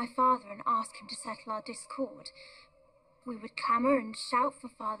run to my father and ask him to settle our discord. We would clamour and shout for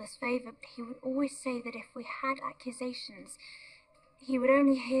father's favour, but he would always say that if we had accusations, he would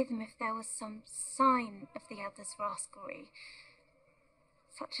only hear them if there was some sign of the other's rascalry.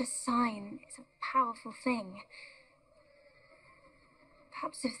 Such a sign is a powerful thing.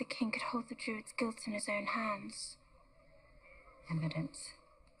 Perhaps if the king could hold the druid's guilt in his own hands. Evidence.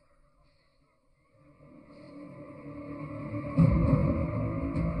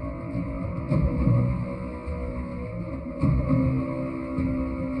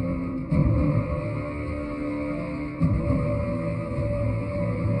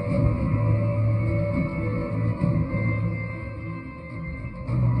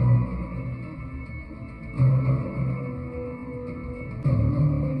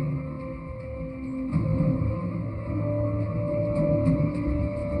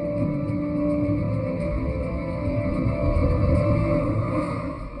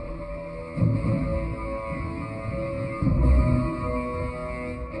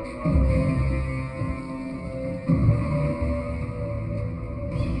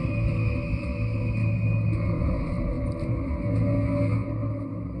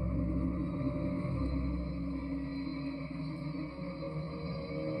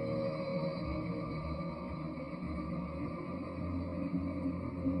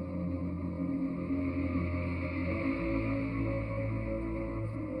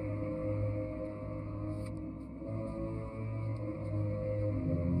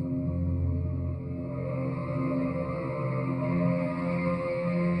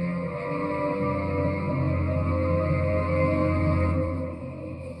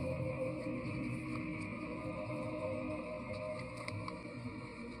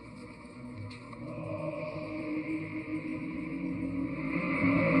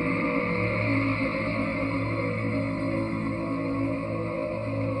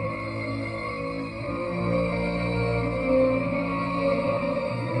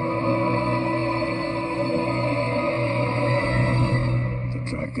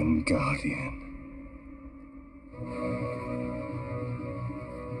 Dragon Guardian.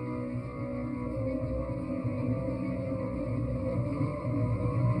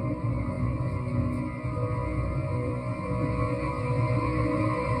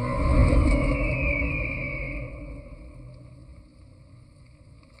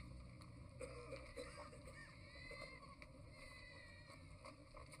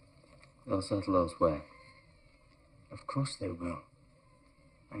 They'll settle elsewhere. Of course they will.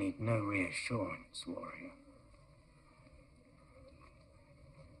 I need no reassurance, warrior.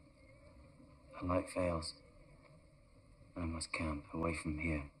 The light fails. I must camp away from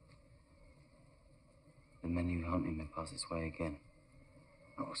here. The men who hunt me may pass this way again.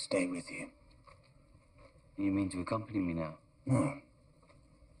 I will stay with you. You mean to accompany me now? No.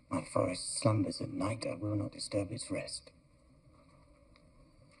 My forest slumbers at night. I will not disturb its rest.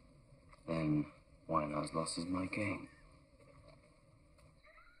 Then Wynar's loss is my gain.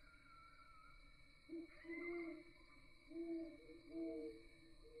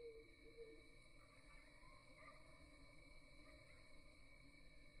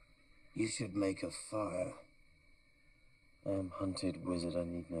 You should make a fire. I am hunted, wizard. I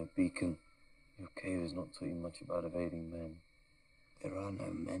need no beacon. Your cave has not taught you much about evading men. There are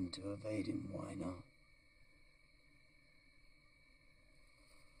no men to evade in Wynar.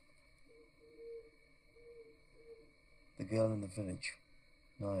 The girl in the village,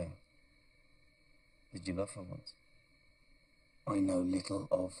 Naya. Did you love her once? I know little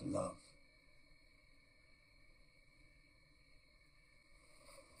of love.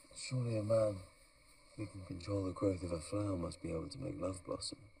 Surely a man who can control the growth of a flower must be able to make love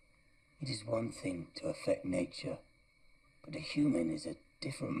blossom. It is one thing to affect nature, but a human is a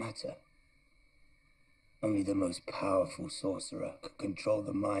different matter. Only the most powerful sorcerer could control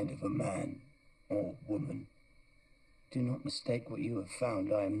the mind of a man or woman. Do not mistake what you have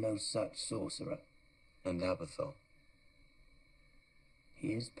found. I am no such sorcerer. And Abathol?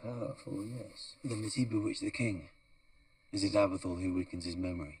 He is powerful, yes. Then does he bewitch the king? Is it Abathol who weakens his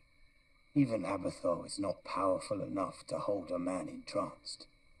memory? Even Abathol is not powerful enough to hold a man entranced.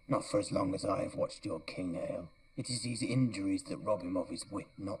 Not for as long as I have watched your king ale. It is these injuries that rob him of his wit,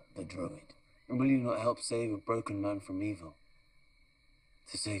 not the druid. And will you not help save a broken man from evil?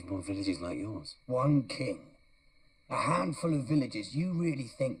 To save more villages like yours? One king. A handful of villages. You really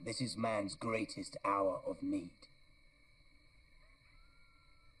think this is man's greatest hour of need?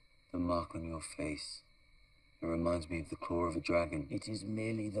 The mark on your face. It reminds me of the claw of a dragon. It is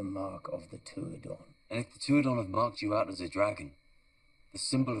merely the mark of the Tuadon. And if the Tuatha have marked you out as a dragon, the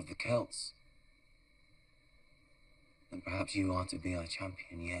symbol of the Celts, then perhaps you are to be our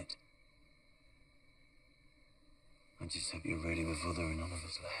champion yet. I just hope you're ready before there are none of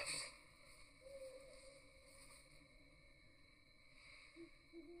us left.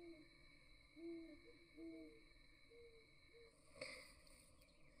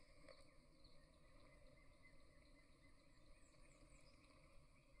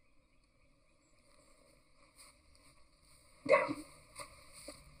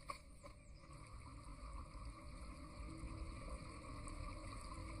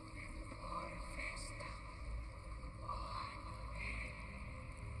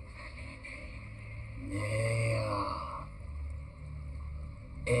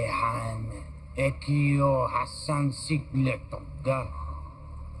 Ekio Hassan Sigletoga.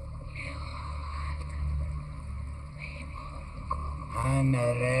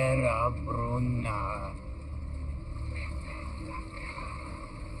 Hanerera Bruna.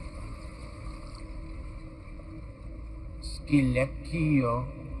 Skilekio.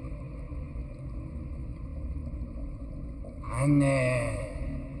 Hane.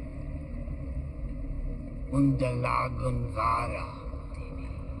 Undalagun Vara.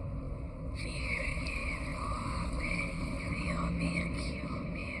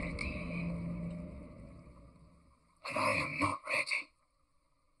 But I am not ready.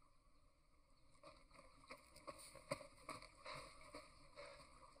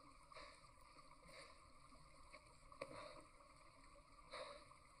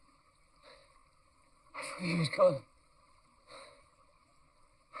 I thought he was gone.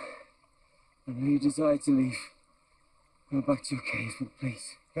 I know you desire to leave. Go back to your cave, but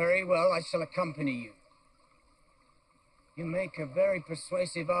please. Very well, I shall accompany you. You make a very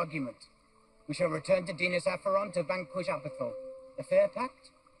persuasive argument. We shall return to Dinas Acheron to vanquish Abathor. A fair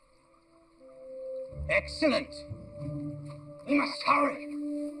pact? Excellent! We must hurry!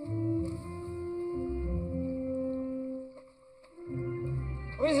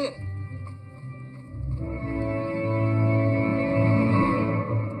 Wizard!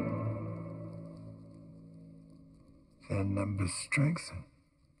 Their numbers strengthen,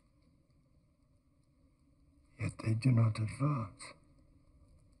 yet they do not advance.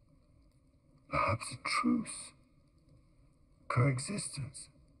 Perhaps a truce, coexistence.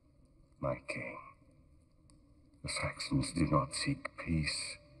 My king, the Saxons do not seek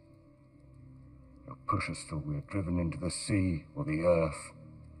peace. They'll push us till we're driven into the sea or the earth.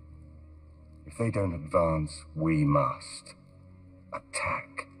 If they don't advance, we must.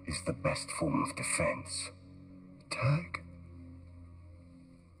 Attack is the best form of defense. Attack?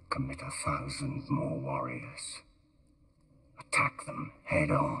 Commit 1,000 more warriors. Attack them head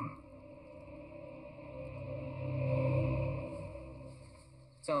on.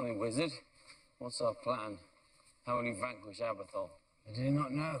 Tell me, wizard, what's our plan? How will you vanquish Abathor? I do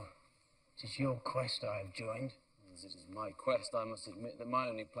not know. It is your quest I have joined. As it is my quest, I must admit that my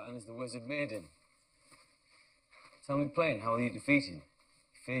only plan is the Wizard Maiden. Tell me plain, how will you defeat him?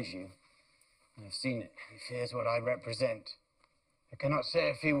 He fears you. I have seen it. He fears what I represent. I cannot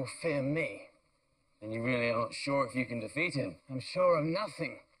say if he will fear me. Then you really are not sure if you can defeat him? I'm sure of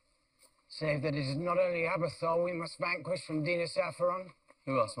nothing, save that it is not only Abathor we must vanquish from Dinas Acheron.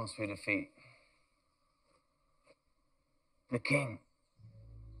 Who else must we defeat? The king.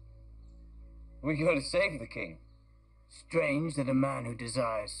 We go to save the king. Strange that a man who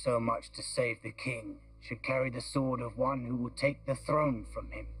desires so much to save the king should carry the sword of one who will take the throne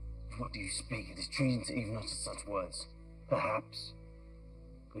from him. Of what do you speak? It is treason to even utter such words. Perhaps.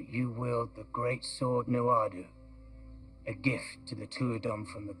 But you wield the great sword Nuadu, a gift to the Tuatha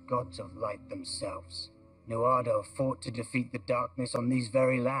from the gods of light themselves. Nuadu fought to defeat the darkness on these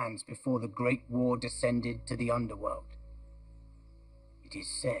very lands before the Great War descended to the underworld. It is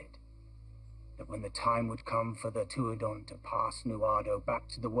said that when the time would come for the Tuatha to pass Nuadu back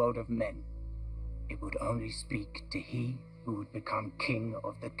to the world of men, it would only speak to he who would become king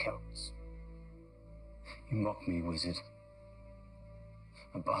of the Celts. You mock me, wizard.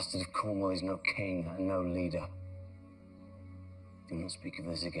 A bastard of Cornwall is no king and no leader. Do not speak of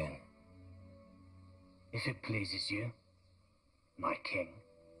this again. If it pleases you, my king.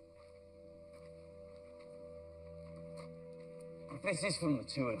 If this is from the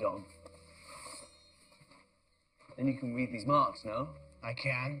Tuatha, then you can read these marks, no? I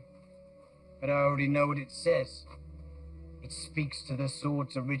can, but I already know what it says. It speaks to the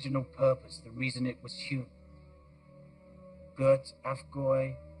sword's original purpose, the reason it was hewn. Gurt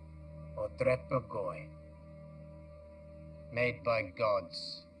Afgoy or Drepagoi. Made by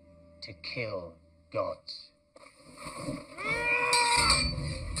gods to kill gods.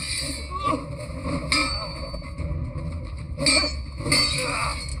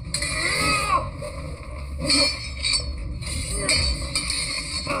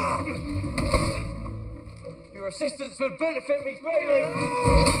 Your assistance would benefit me greatly.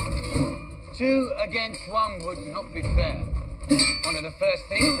 2 against 1 would not be fair. One of the first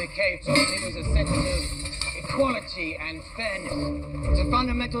things the cave taught me was a sense of equality and fairness. It's a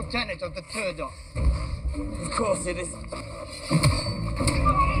fundamental tenet of the Tuatha. Of course it is.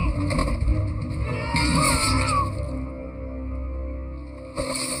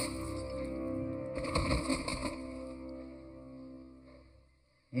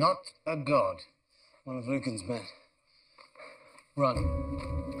 Not a god. One of Lucan's men. Run.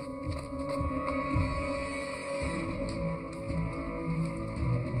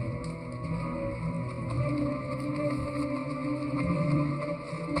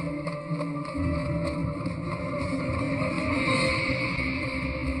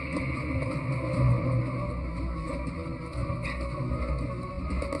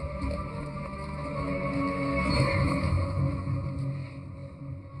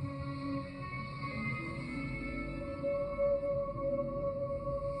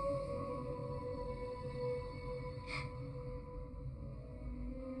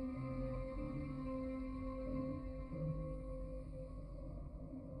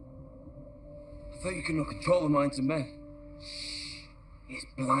 I thought you could not control the minds of men. He is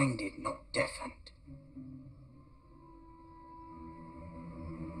blinded, not deafened.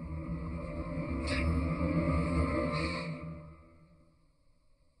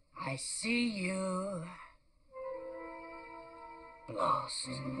 I see you. Blast.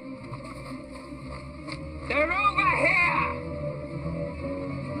 They're over here!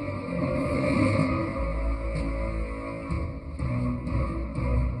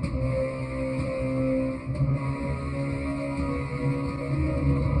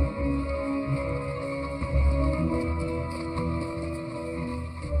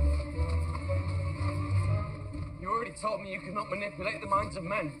 Told me you could not manipulate the minds of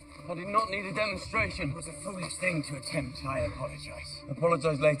men. I did not need a demonstration. It was a foolish thing to attempt. I apologize.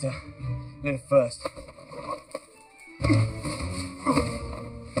 Apologize later. Live first.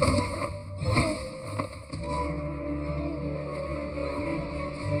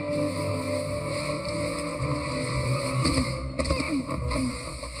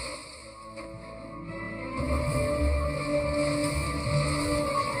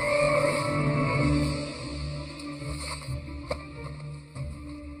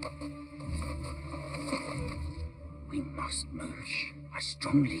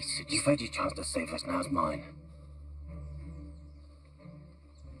 You've had your chance to save us, now's mine.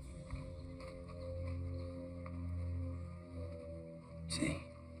 See,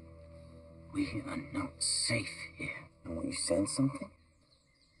 we are not safe here. And will you send something?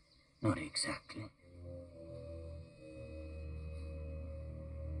 Not exactly.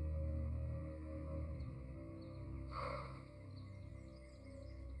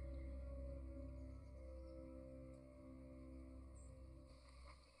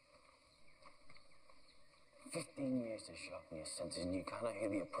 Years to sharpen your senses, and you cannot hear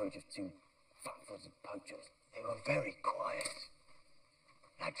the approach of 2 fat-footed poachers. They were very quiet.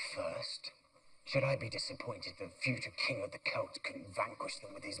 At first, should I be disappointed that the future king of the Celts couldn't vanquish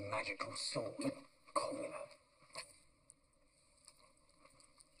them with his magical sword? Call me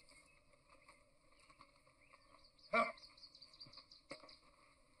that.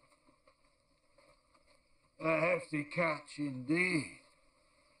 A hefty catch indeed.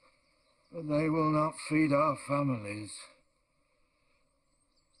 But they will not feed our families.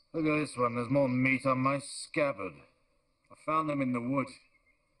 Look at this one, there's more meat on my scabbard. I found them in the wood.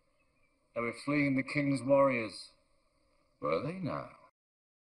 They were fleeing the king's warriors. Were they now?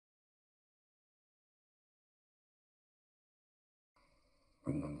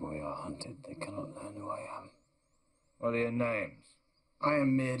 Remember, we are hunted. They cannot learn who I am. What are your names? I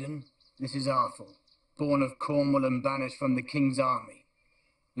am Myrddin. This is Arthur, born of Cornwall and banished from the king's army.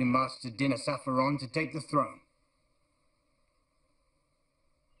 We marched to Dinner Saffron to take the throne.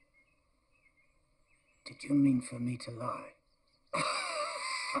 Did you mean for me to lie?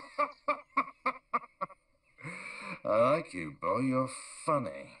 I like you, boy. You're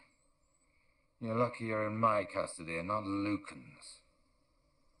funny. You're lucky you're in my custody and not Lucan's.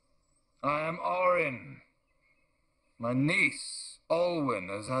 I am Orin. My niece, Olwen,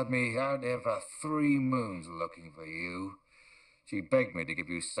 has had me out here for 3 moons looking for you. She begged me to give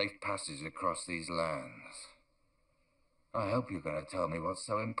you safe passage across these lands. I hope you're going to tell me what's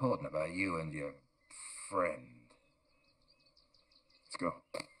so important about you and your friend. Let's go.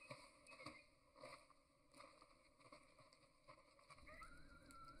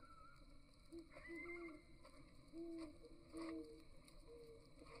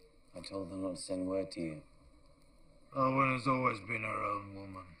 I told her not to send word to you. Owen has always been her own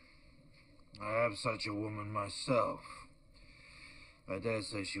woman. I have such a woman myself. I dare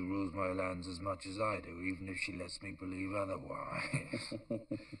say she rules my lands as much as I do, even if she lets me believe otherwise.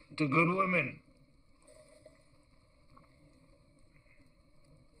 To good women.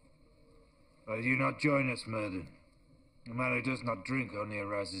 Will you not join us, Myrddin? A man who does not drink only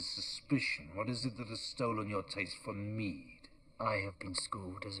arouses suspicion. What is it that has stolen your taste for mead? I have been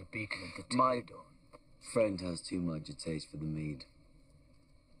schooled as a beacon of the My Dawn. friend has too much a taste for the mead.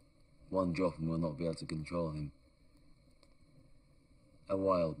 One drop and will not be able to control him. A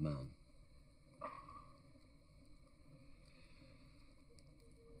wild man.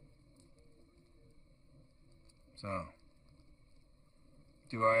 So,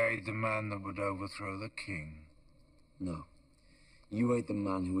 do I aid the man that would overthrow the king? No. You aid the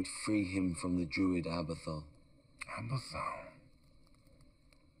man who would free him from the druid Abathol. Abathol?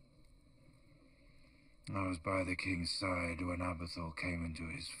 I was by the king's side when Abathol came into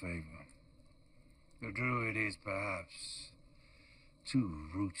his favor. The druid is perhaps too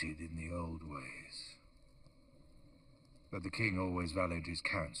rooted in the old ways. But the king always valued his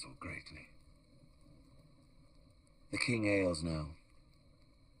counsel greatly. The king ails now.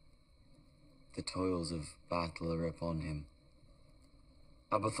 The toils of battle are upon him.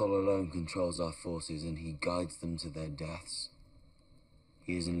 Abathol alone controls our forces, and he guides them to their deaths.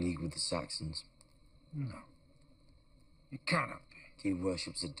 He is in league with the Saxons. No. It cannot be. He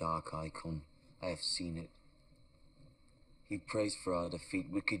worships a dark icon. I have seen it. He prays for our defeat.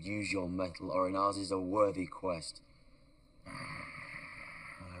 We could use your metal, or in ours is a worthy quest.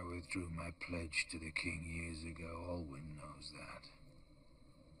 I withdrew my pledge to the king years ago. Olwyn knows that.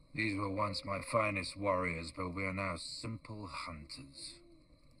 These were once my finest warriors, but we are now simple hunters.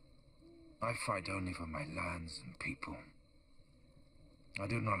 I fight only for my lands and people. I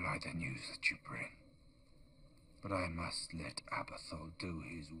do not like the news that you bring. But I must let Abathol do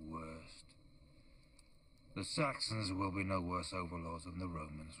his worst. The Saxons will be no worse overlords than the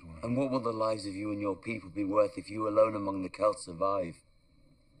Romans were. And what will the lives of you and your people be worth if you alone among the Celts survive?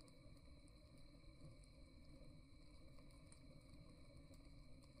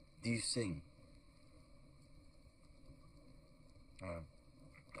 Do you sing?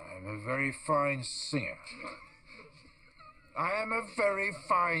 I am a very fine singer. I am a very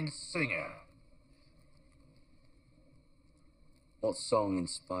fine singer. What song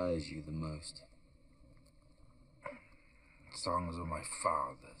inspires you the most? Songs of my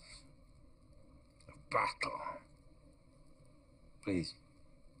fathers. Of battle. Please.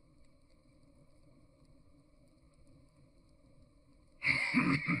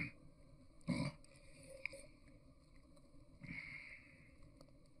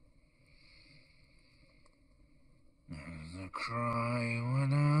 The cry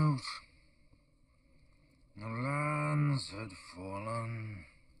went out. The lands had fallen,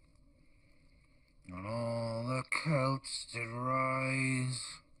 and all the Celts did rise,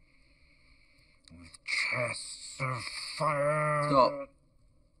 with chests of fire. Stop.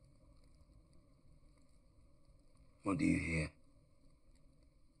 What do you hear?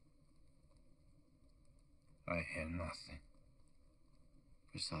 I hear nothing.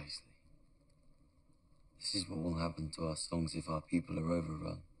 Precisely. This is what will happen to our songs if our people are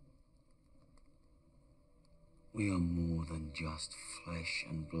overrun. We are more than just flesh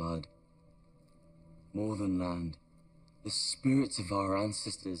and blood. More than land. The spirits of our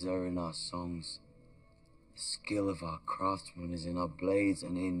ancestors are in our songs. The skill of our craftsmen is in our blades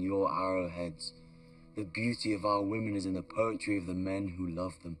and in your arrowheads. The beauty of our women is in the poetry of the men who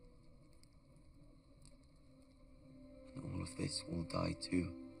love them. And all of this will die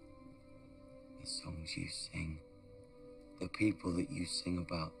too. The songs you sing, the people that you sing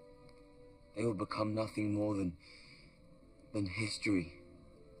about, they will become nothing more than history,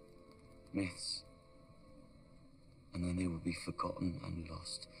 myths, and then they will be forgotten and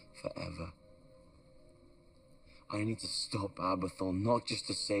lost forever. I need to stop Abathol, not just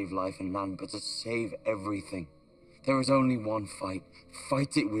to save life and land, but to save everything. There is only one fight.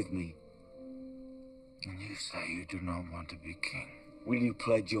 Fight it with me. And you say you do not want to be king? Will you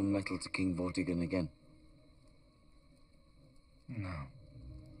pledge your metal to King Vortigern again? No.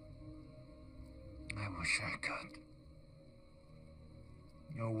 I wish I could.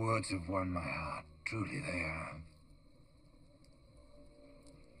 Your words have won my heart. Truly they have.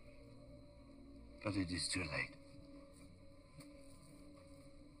 But it is too late.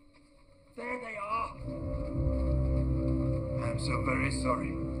 There they are! I am so very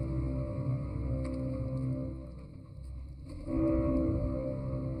sorry.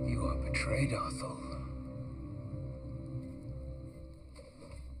 You are betrayed, Arthur.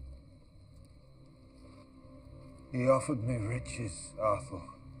 He offered me riches, Arthur.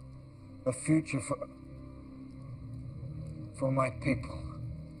 A future for my people.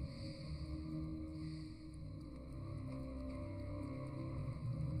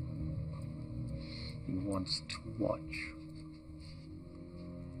 He wants to watch.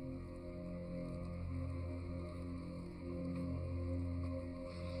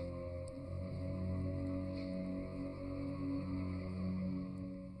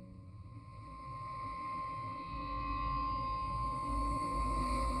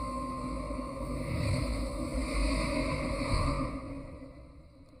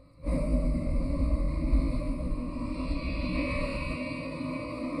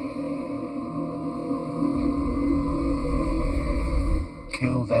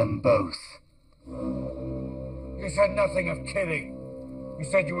 Kill them both. You said nothing of killing. You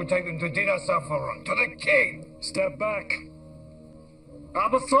said you would take them to Dina Safaron, to the king. Step back.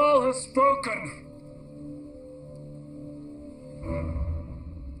 Abathal has spoken.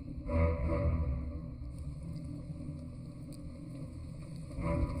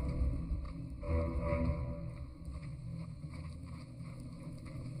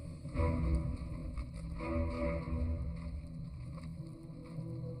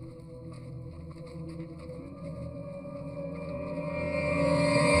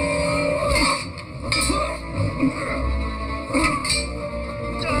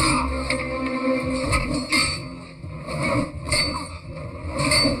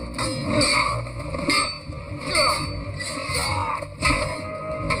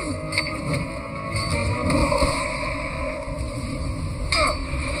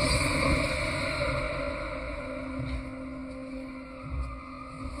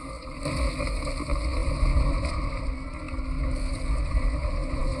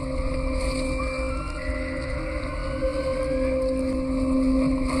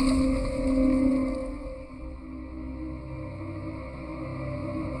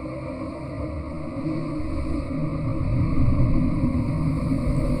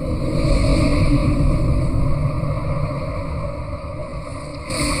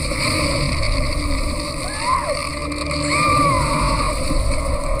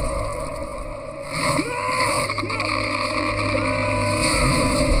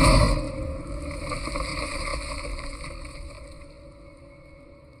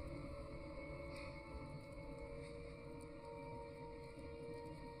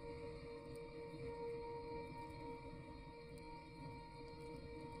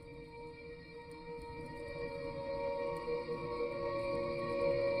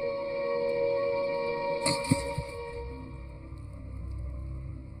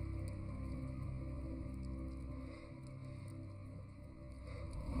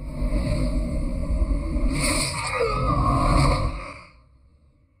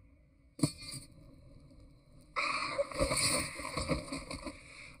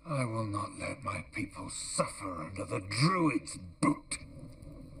 I will not let my people suffer under the Druid's boot.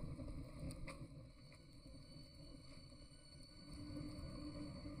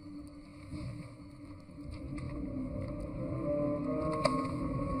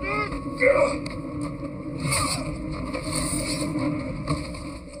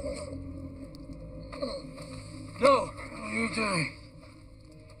 No! What are you doing?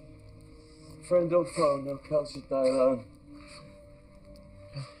 Friend or foe, no Cal should die alone.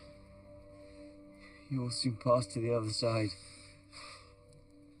 You will soon pass to the other side.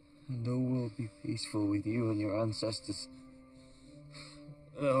 And all will be peaceful with you and your ancestors.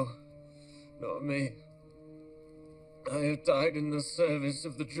 No, not me. I have died in the service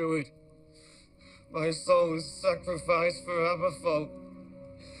of the Druid. My soul is sacrificed for Aberfall.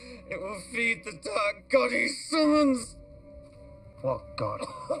 It will feed the dark god he summons. What god?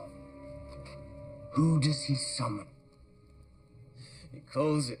 Who does he summon? He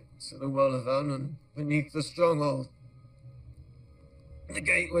calls it to the Well of Anon, beneath the stronghold. The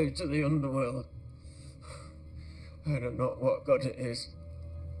gateway to the underworld. I don't know what god it is,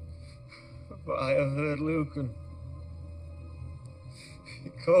 but I have heard Lucan. He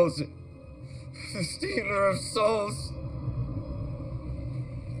calls it the Stealer of Souls.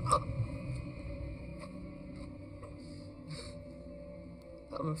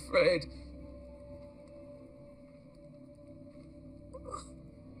 I'm afraid.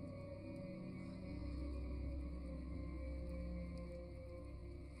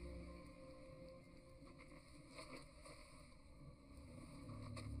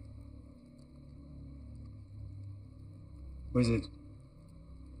 Wizard.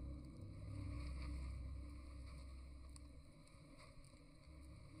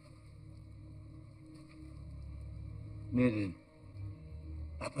 Nidin.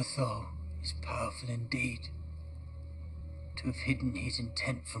 Abathal is powerful indeed. to have hidden his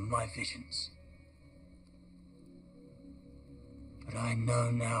intent from my visions. But I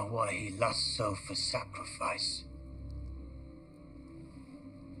know now why he lusts so for sacrifice.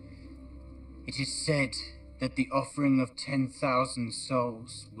 It is said that the offering of 10,000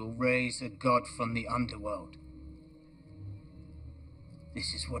 souls will raise a god from the underworld.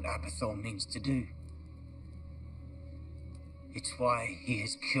 This is what Abathor means to do. It's why he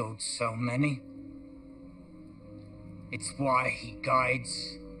has killed so many. It's why he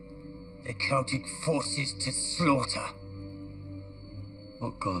guides the Celtic forces to slaughter.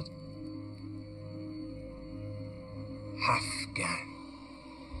 What god? Halfdan.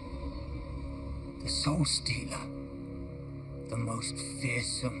 The Soul Stealer. The most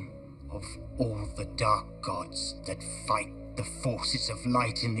fearsome of all the dark gods that fight the forces of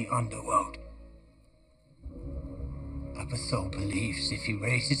light in the underworld. Abathor believes if he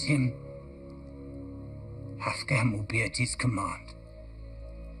raises him, Halfdan will be at his command.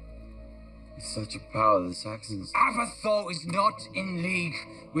 With such a power, the Saxons... Abathor is not in league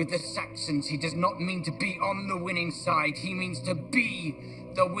with the Saxons. He does not mean to be on the winning side. He means to be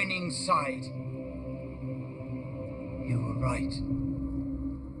the winning side. You were right.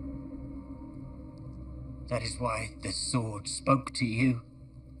 That is why the sword spoke to you.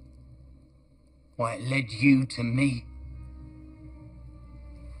 Why it led you to me.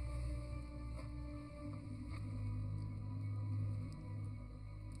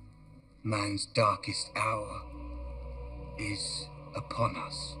 Man's darkest hour is upon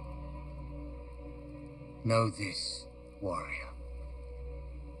us. Know this, warrior.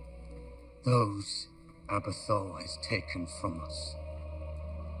 Those Abathor has taken from us,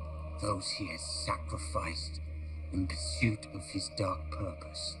 those he has sacrificed in pursuit of his dark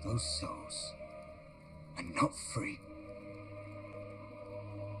purpose, those souls are not free.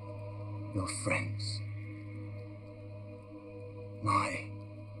 Your friends, my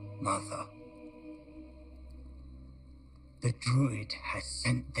mother, the druid has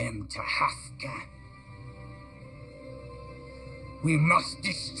sent them to Halfdan. We must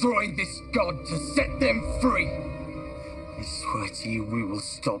destroy this god to set them free. I swear to you, we will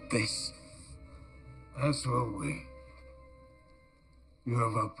stop this. As will we. You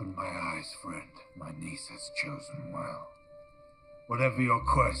have opened my eyes, friend. My niece has chosen well. Whatever your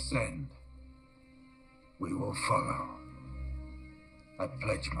quests end, we will follow. I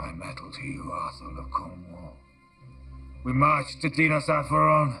pledge my mettle to you, Arthur of Cornwall. We march to Dinas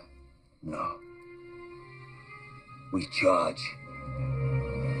Atheron? No. We charge.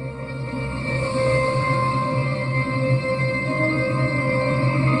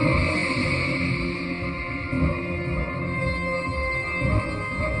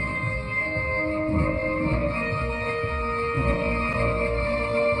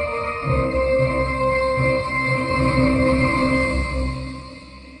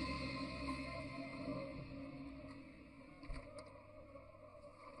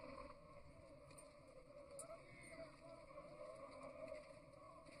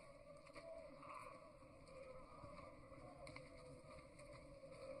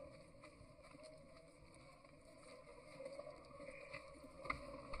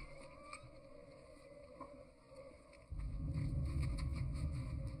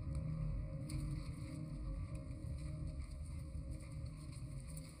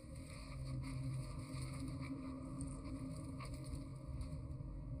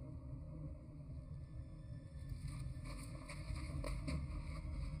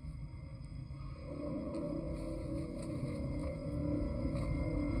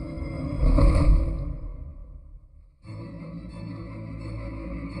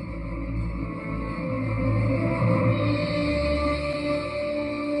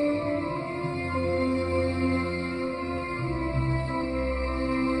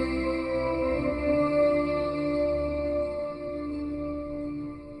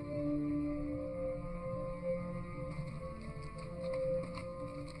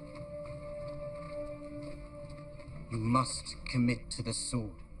 You must commit to the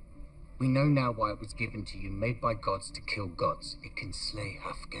sword. We know now why it was given to you, made by gods to kill gods. It can slay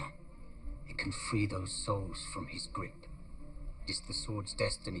Halfdan. It can free those souls from his grip. It is the sword's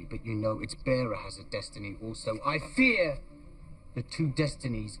destiny, but you know its bearer has a destiny also. I fear the two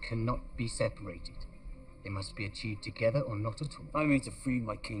destinies cannot be separated. They must be achieved together or not at all. I mean to free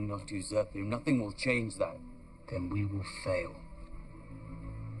my king, not to usurp him. Nothing will change that. Then we will fail.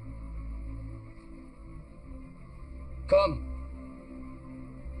 Come!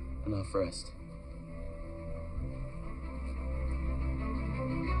 Enough rest.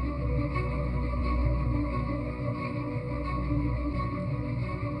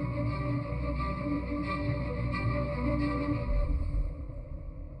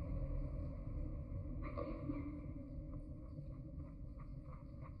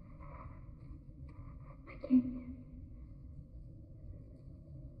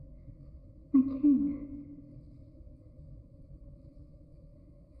 king.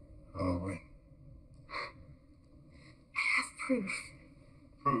 Owen. I have proof.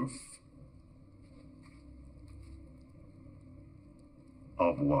 Proof?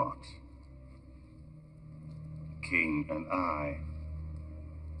 Of what? King and I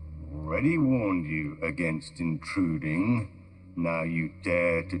already warned you against intruding. Now you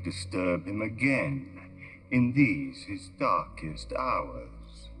dare to disturb him again in these his darkest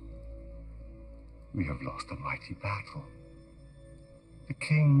hours. We have lost a mighty battle. The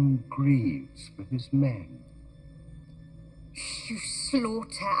king grieves for his men. You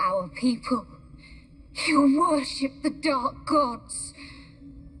slaughter our people. You worship the dark gods.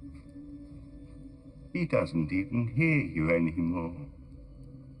 He doesn't even hear you anymore.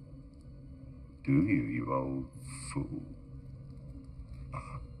 Do you, you old fool?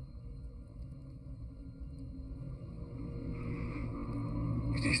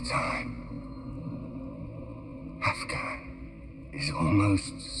 It is time. Afghan is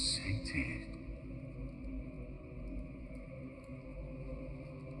almost sated.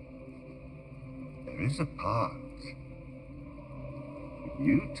 There is a part for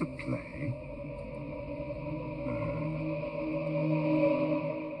you to play.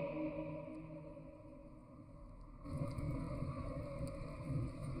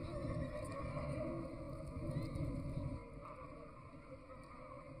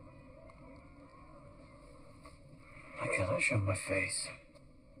 I cannot show my face.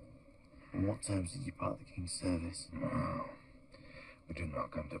 On what terms did you part the king's service? No, we did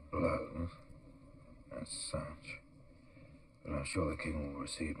not come to blows, as such. But I'm sure the king will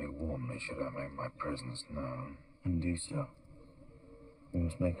receive me warmly should I make my presence known. And do so. We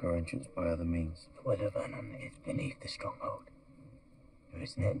must make our entrance by other means. The well of Anon is beneath the stronghold. There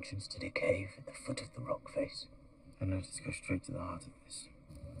is an entrance to the cave at the foot of the rock face. And let us go straight to the heart of this.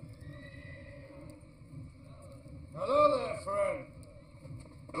 Hello there, friend.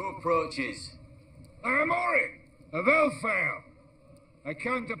 Who approaches? I am Orin of Elfale. I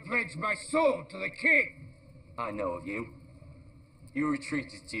come to pledge my sword to the king. I know of you. You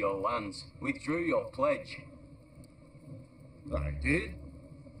retreated to your lands, withdrew your pledge. I did?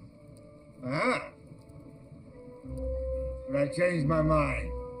 Ah. But I changed my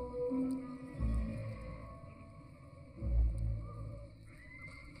mind.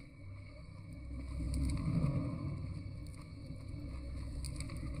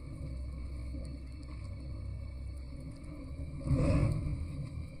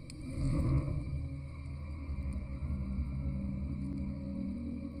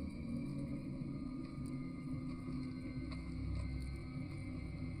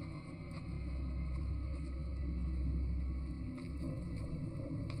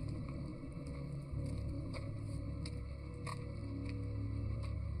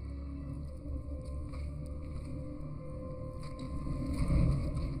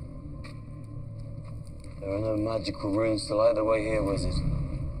 There are no magical runes to light the way here, wizard.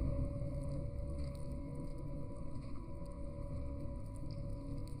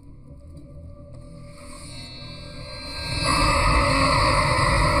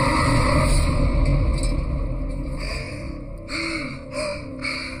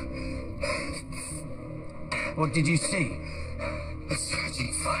 What did you see? A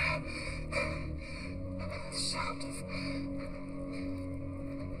surging fire. The sound of...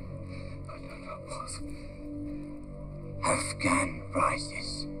 I don't know what. Afghan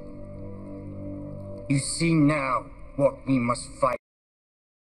rises. You see now what we must fight.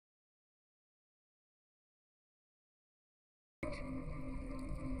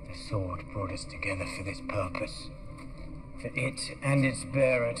 The sword brought us together for this purpose. For it and its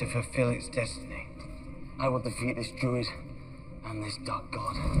bearer to fulfill its destiny. I will defeat this druid and this dark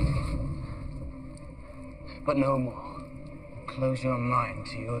god. But no more. Close your mind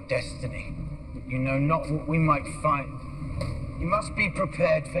to your destiny. You know not what we might find. You must be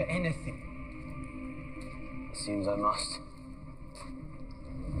prepared for anything. It seems I must.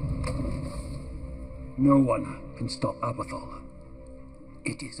 No one can stop Abathol.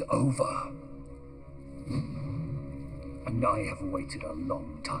 It is over. And I have waited a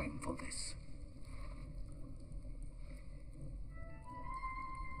long time for this.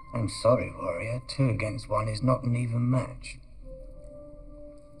 I'm sorry, warrior. 2 against 1 is not an even match.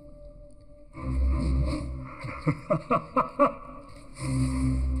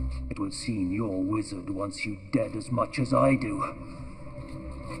 It will seem your wizard wants you dead as much as I do.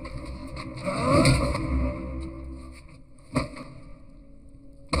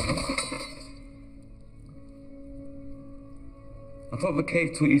 I thought the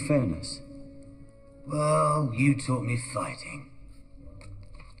cave taught you fairness. Well, you taught me fighting.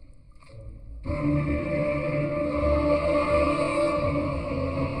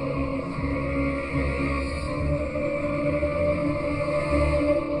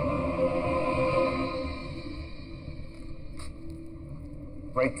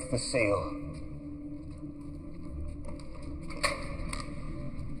 breaks the seal.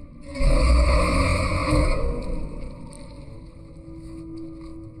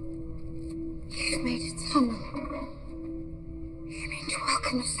 You've made a tunnel. You mean to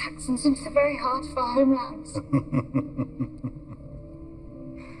welcome the Saxons into the very heart of our homelands?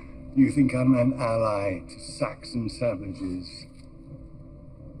 You think I'm an ally to Saxon savages?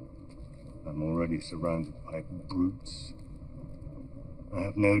 I'm already surrounded by brutes. I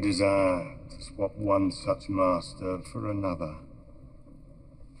have no desire to swap one such master for another.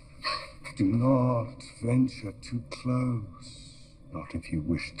 Do not venture too close, not if you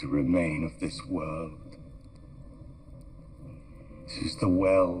wish to remain of this world. This is the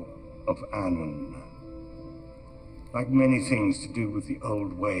Well of Anon. Like many things to do with the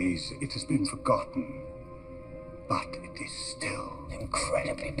old ways, it has been forgotten. But it is still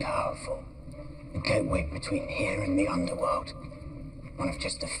incredibly powerful. The gateway between here and the underworld. One of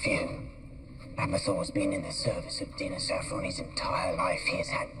just a few. Abathor has been in the service of Dina Saffron his entire life. He has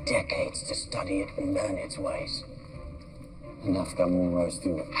had decades to study it and learn its ways. And Afghan will rise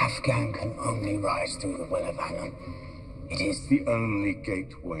through it. Afghan can only rise through the Well of Anon. It is the only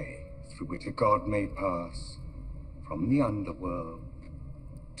gateway through which a god may pass from the underworld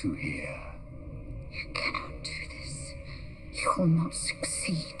to here. You cannot do this. You will not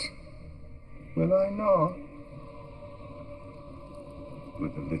succeed. Will I not?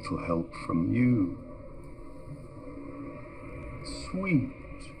 With a little help from you. Sweet,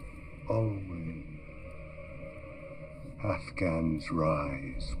 always. Afghan's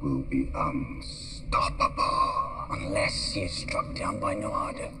rise will be unstoppable. Unless he is struck down by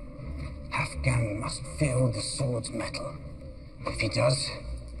Nohada. Afghan must feel the sword's metal. If he does,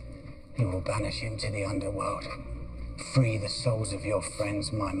 he will banish him to the underworld. Free the souls of your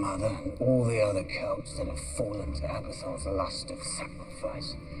friends, my mother, and all the other Celts that have fallen to Abathor's lust of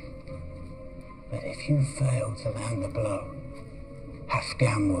sacrifice. But if you fail to land the blow,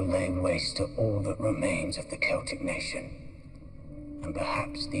 Afghan will lay waste to all that remains of the Celtic nation, and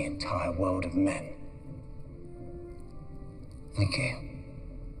perhaps the entire world of men. Thank you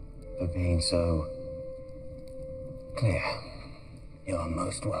for being so clear. You are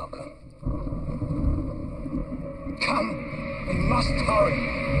most welcome. Come! We must hurry!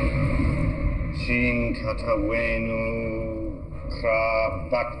 Shin Katawenu Kra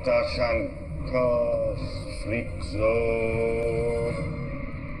Bakta Shankos Frikzo.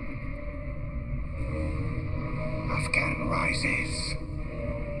 Afghan rises.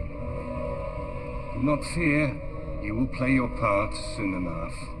 Do not fear. You will play your part soon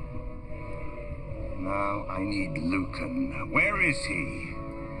enough. Now I need Lucan. Where is he?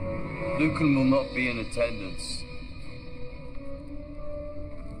 Lucan will not be in attendance.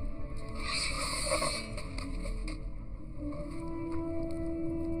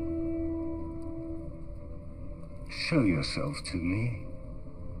 Show yourself to me.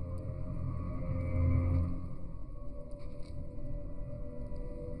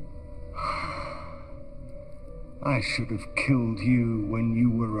 I should have killed you when you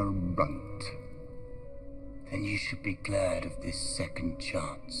were a runt. Then you should be glad of this second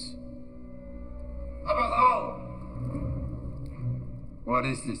chance. Abathor! What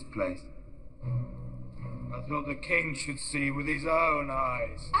is this place? I thought the king should see with his own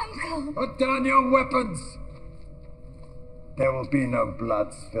eyes. Uncle! Put down your weapons! There will be no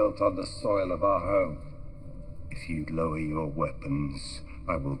blood spilt on the soil of our home. If you lower your weapons,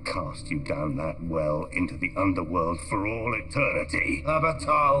 I will cast you down that well into the underworld for all eternity.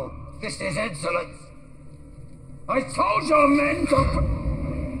 Abathor, this is insolence! I told your men to...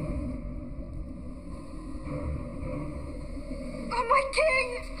 Oh, my king!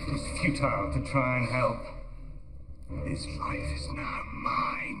 It is futile to try and help. His life is now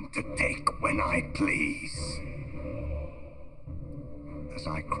mine to take when I please. As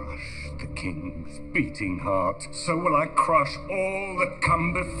I crush the king's beating heart, so will I crush all that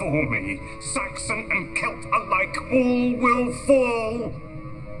come before me. Saxon and Celt alike, all will fall.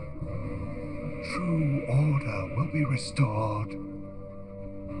 True order will be restored.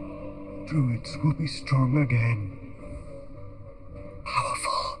 Druids will be strong again.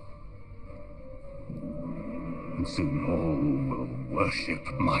 Powerful. And soon all will worship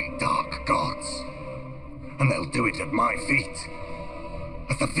my dark gods. And they'll do it at my feet.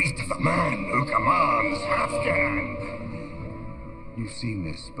 At the feet of the man who commands Afghan. You've seen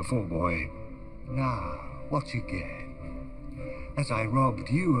this before, boy. Now, watch again. As I robbed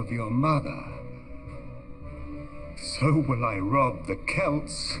you of your mother, so will I rob the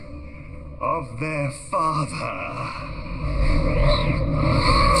Celts of their father.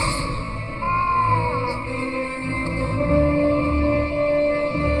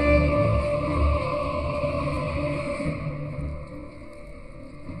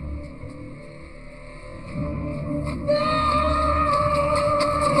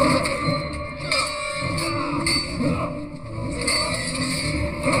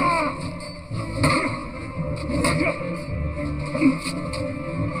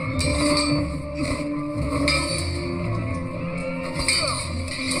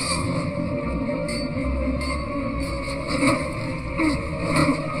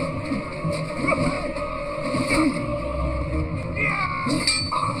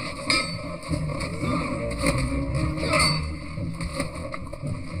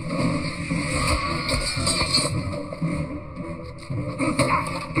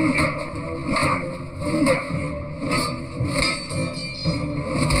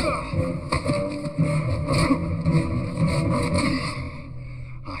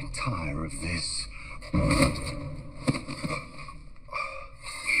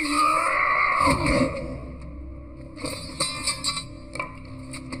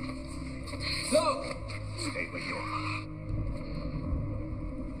 No! Stay where you are.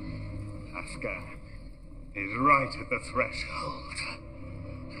 Afghan is right at the threshold.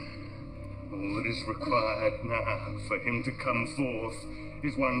 All that is required now for him to come forth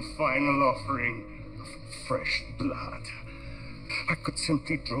is one final offering of fresh blood. I could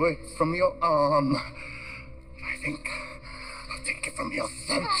simply draw it from your arm. I think I'll take it from your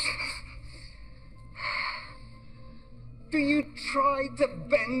throat. Do you try to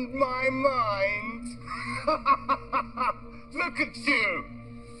bend my mind? Look at you!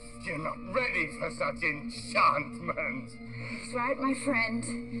 You're not ready for such enchantment. He's right, my friend.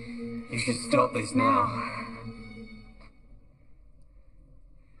 You should stop this now.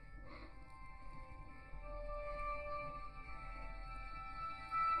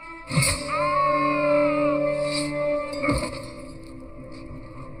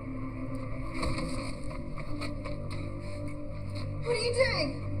 What are you doing?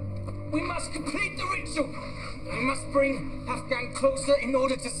 We must complete the ritual. We must bring Afghan closer in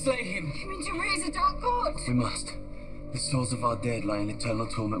order to slay him. You mean to raise a dark god? We must. The souls of our dead lie in eternal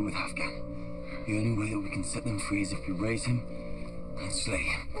torment with Afghan. The only way that we can set them free is if we raise him and slay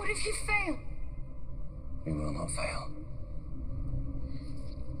him. What if you fail? We will not fail.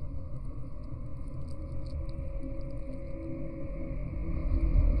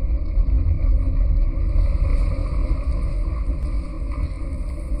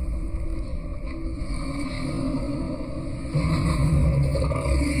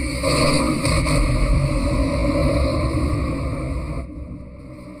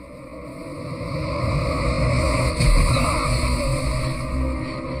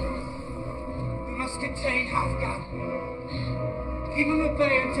 Contain Afghan. Keep him at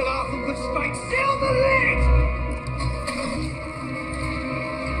bay until Arthur could strike. Seal the lid!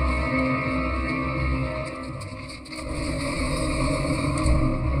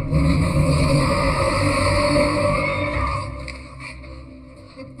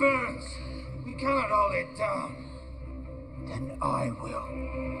 It burns. We cannot hold it down. Then I will.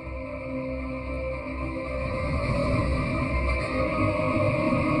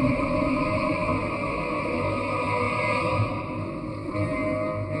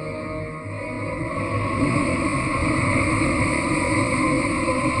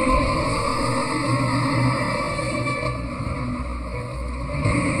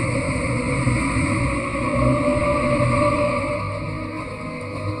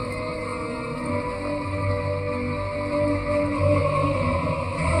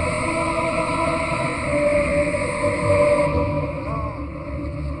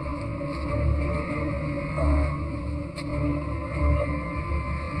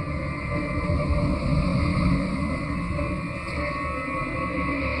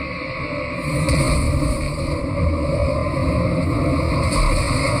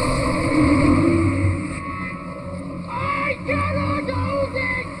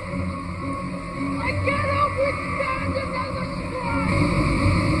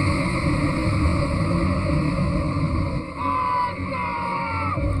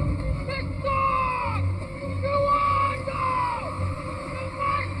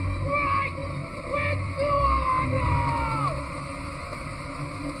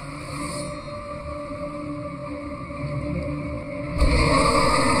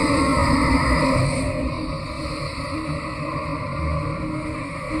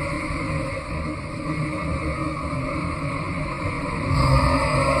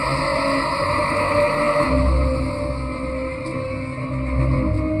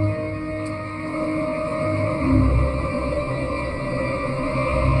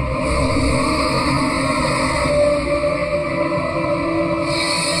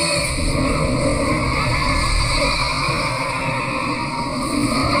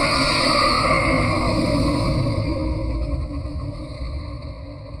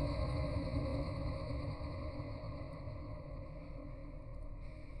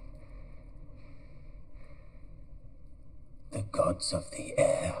 The gods of the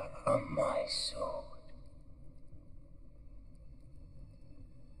air are my sword.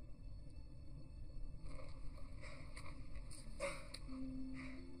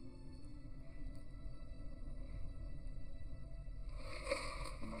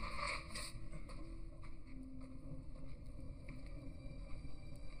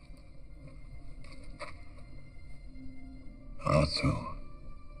 Arthur,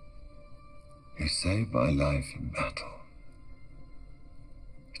 you saved my life in battle.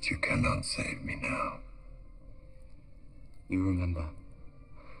 But you cannot save me now. You remember?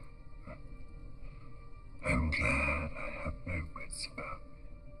 I'm glad I have no wits about me.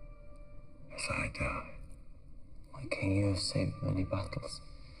 A as I die. My king, you have saved many battles.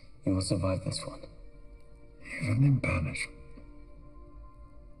 You will survive this one. Even in banishment,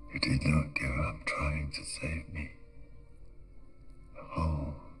 you did not give up trying to save me. The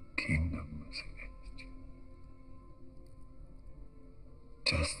whole kingdom was against you.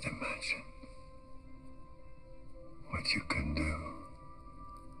 Just imagine what you can do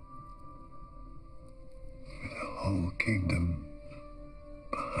with a whole kingdom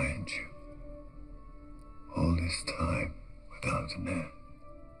behind you. All this time without an heir.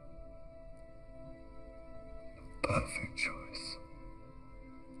 The perfect choice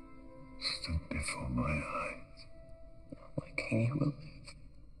stood before my eyes. My king, you will live.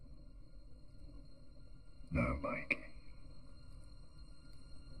 No, my king.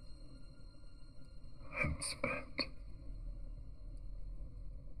 I'm spent.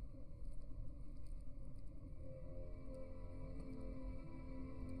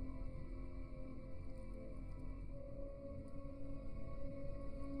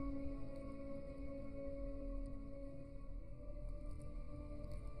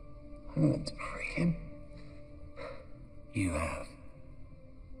 I'm meant to free him. You have.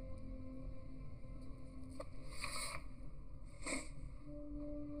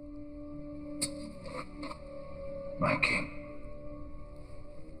 My king.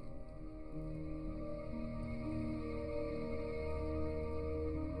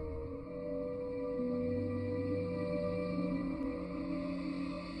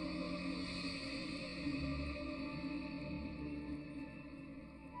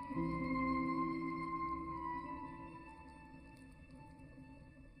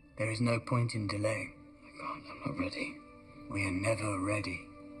 There is no point in delay. I can't, I'm not ready. We are never ready.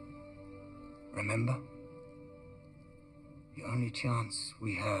 Remember? The only chance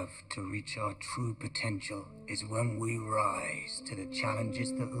we have to reach our true potential is when we rise to the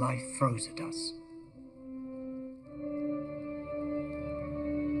challenges that life throws at us.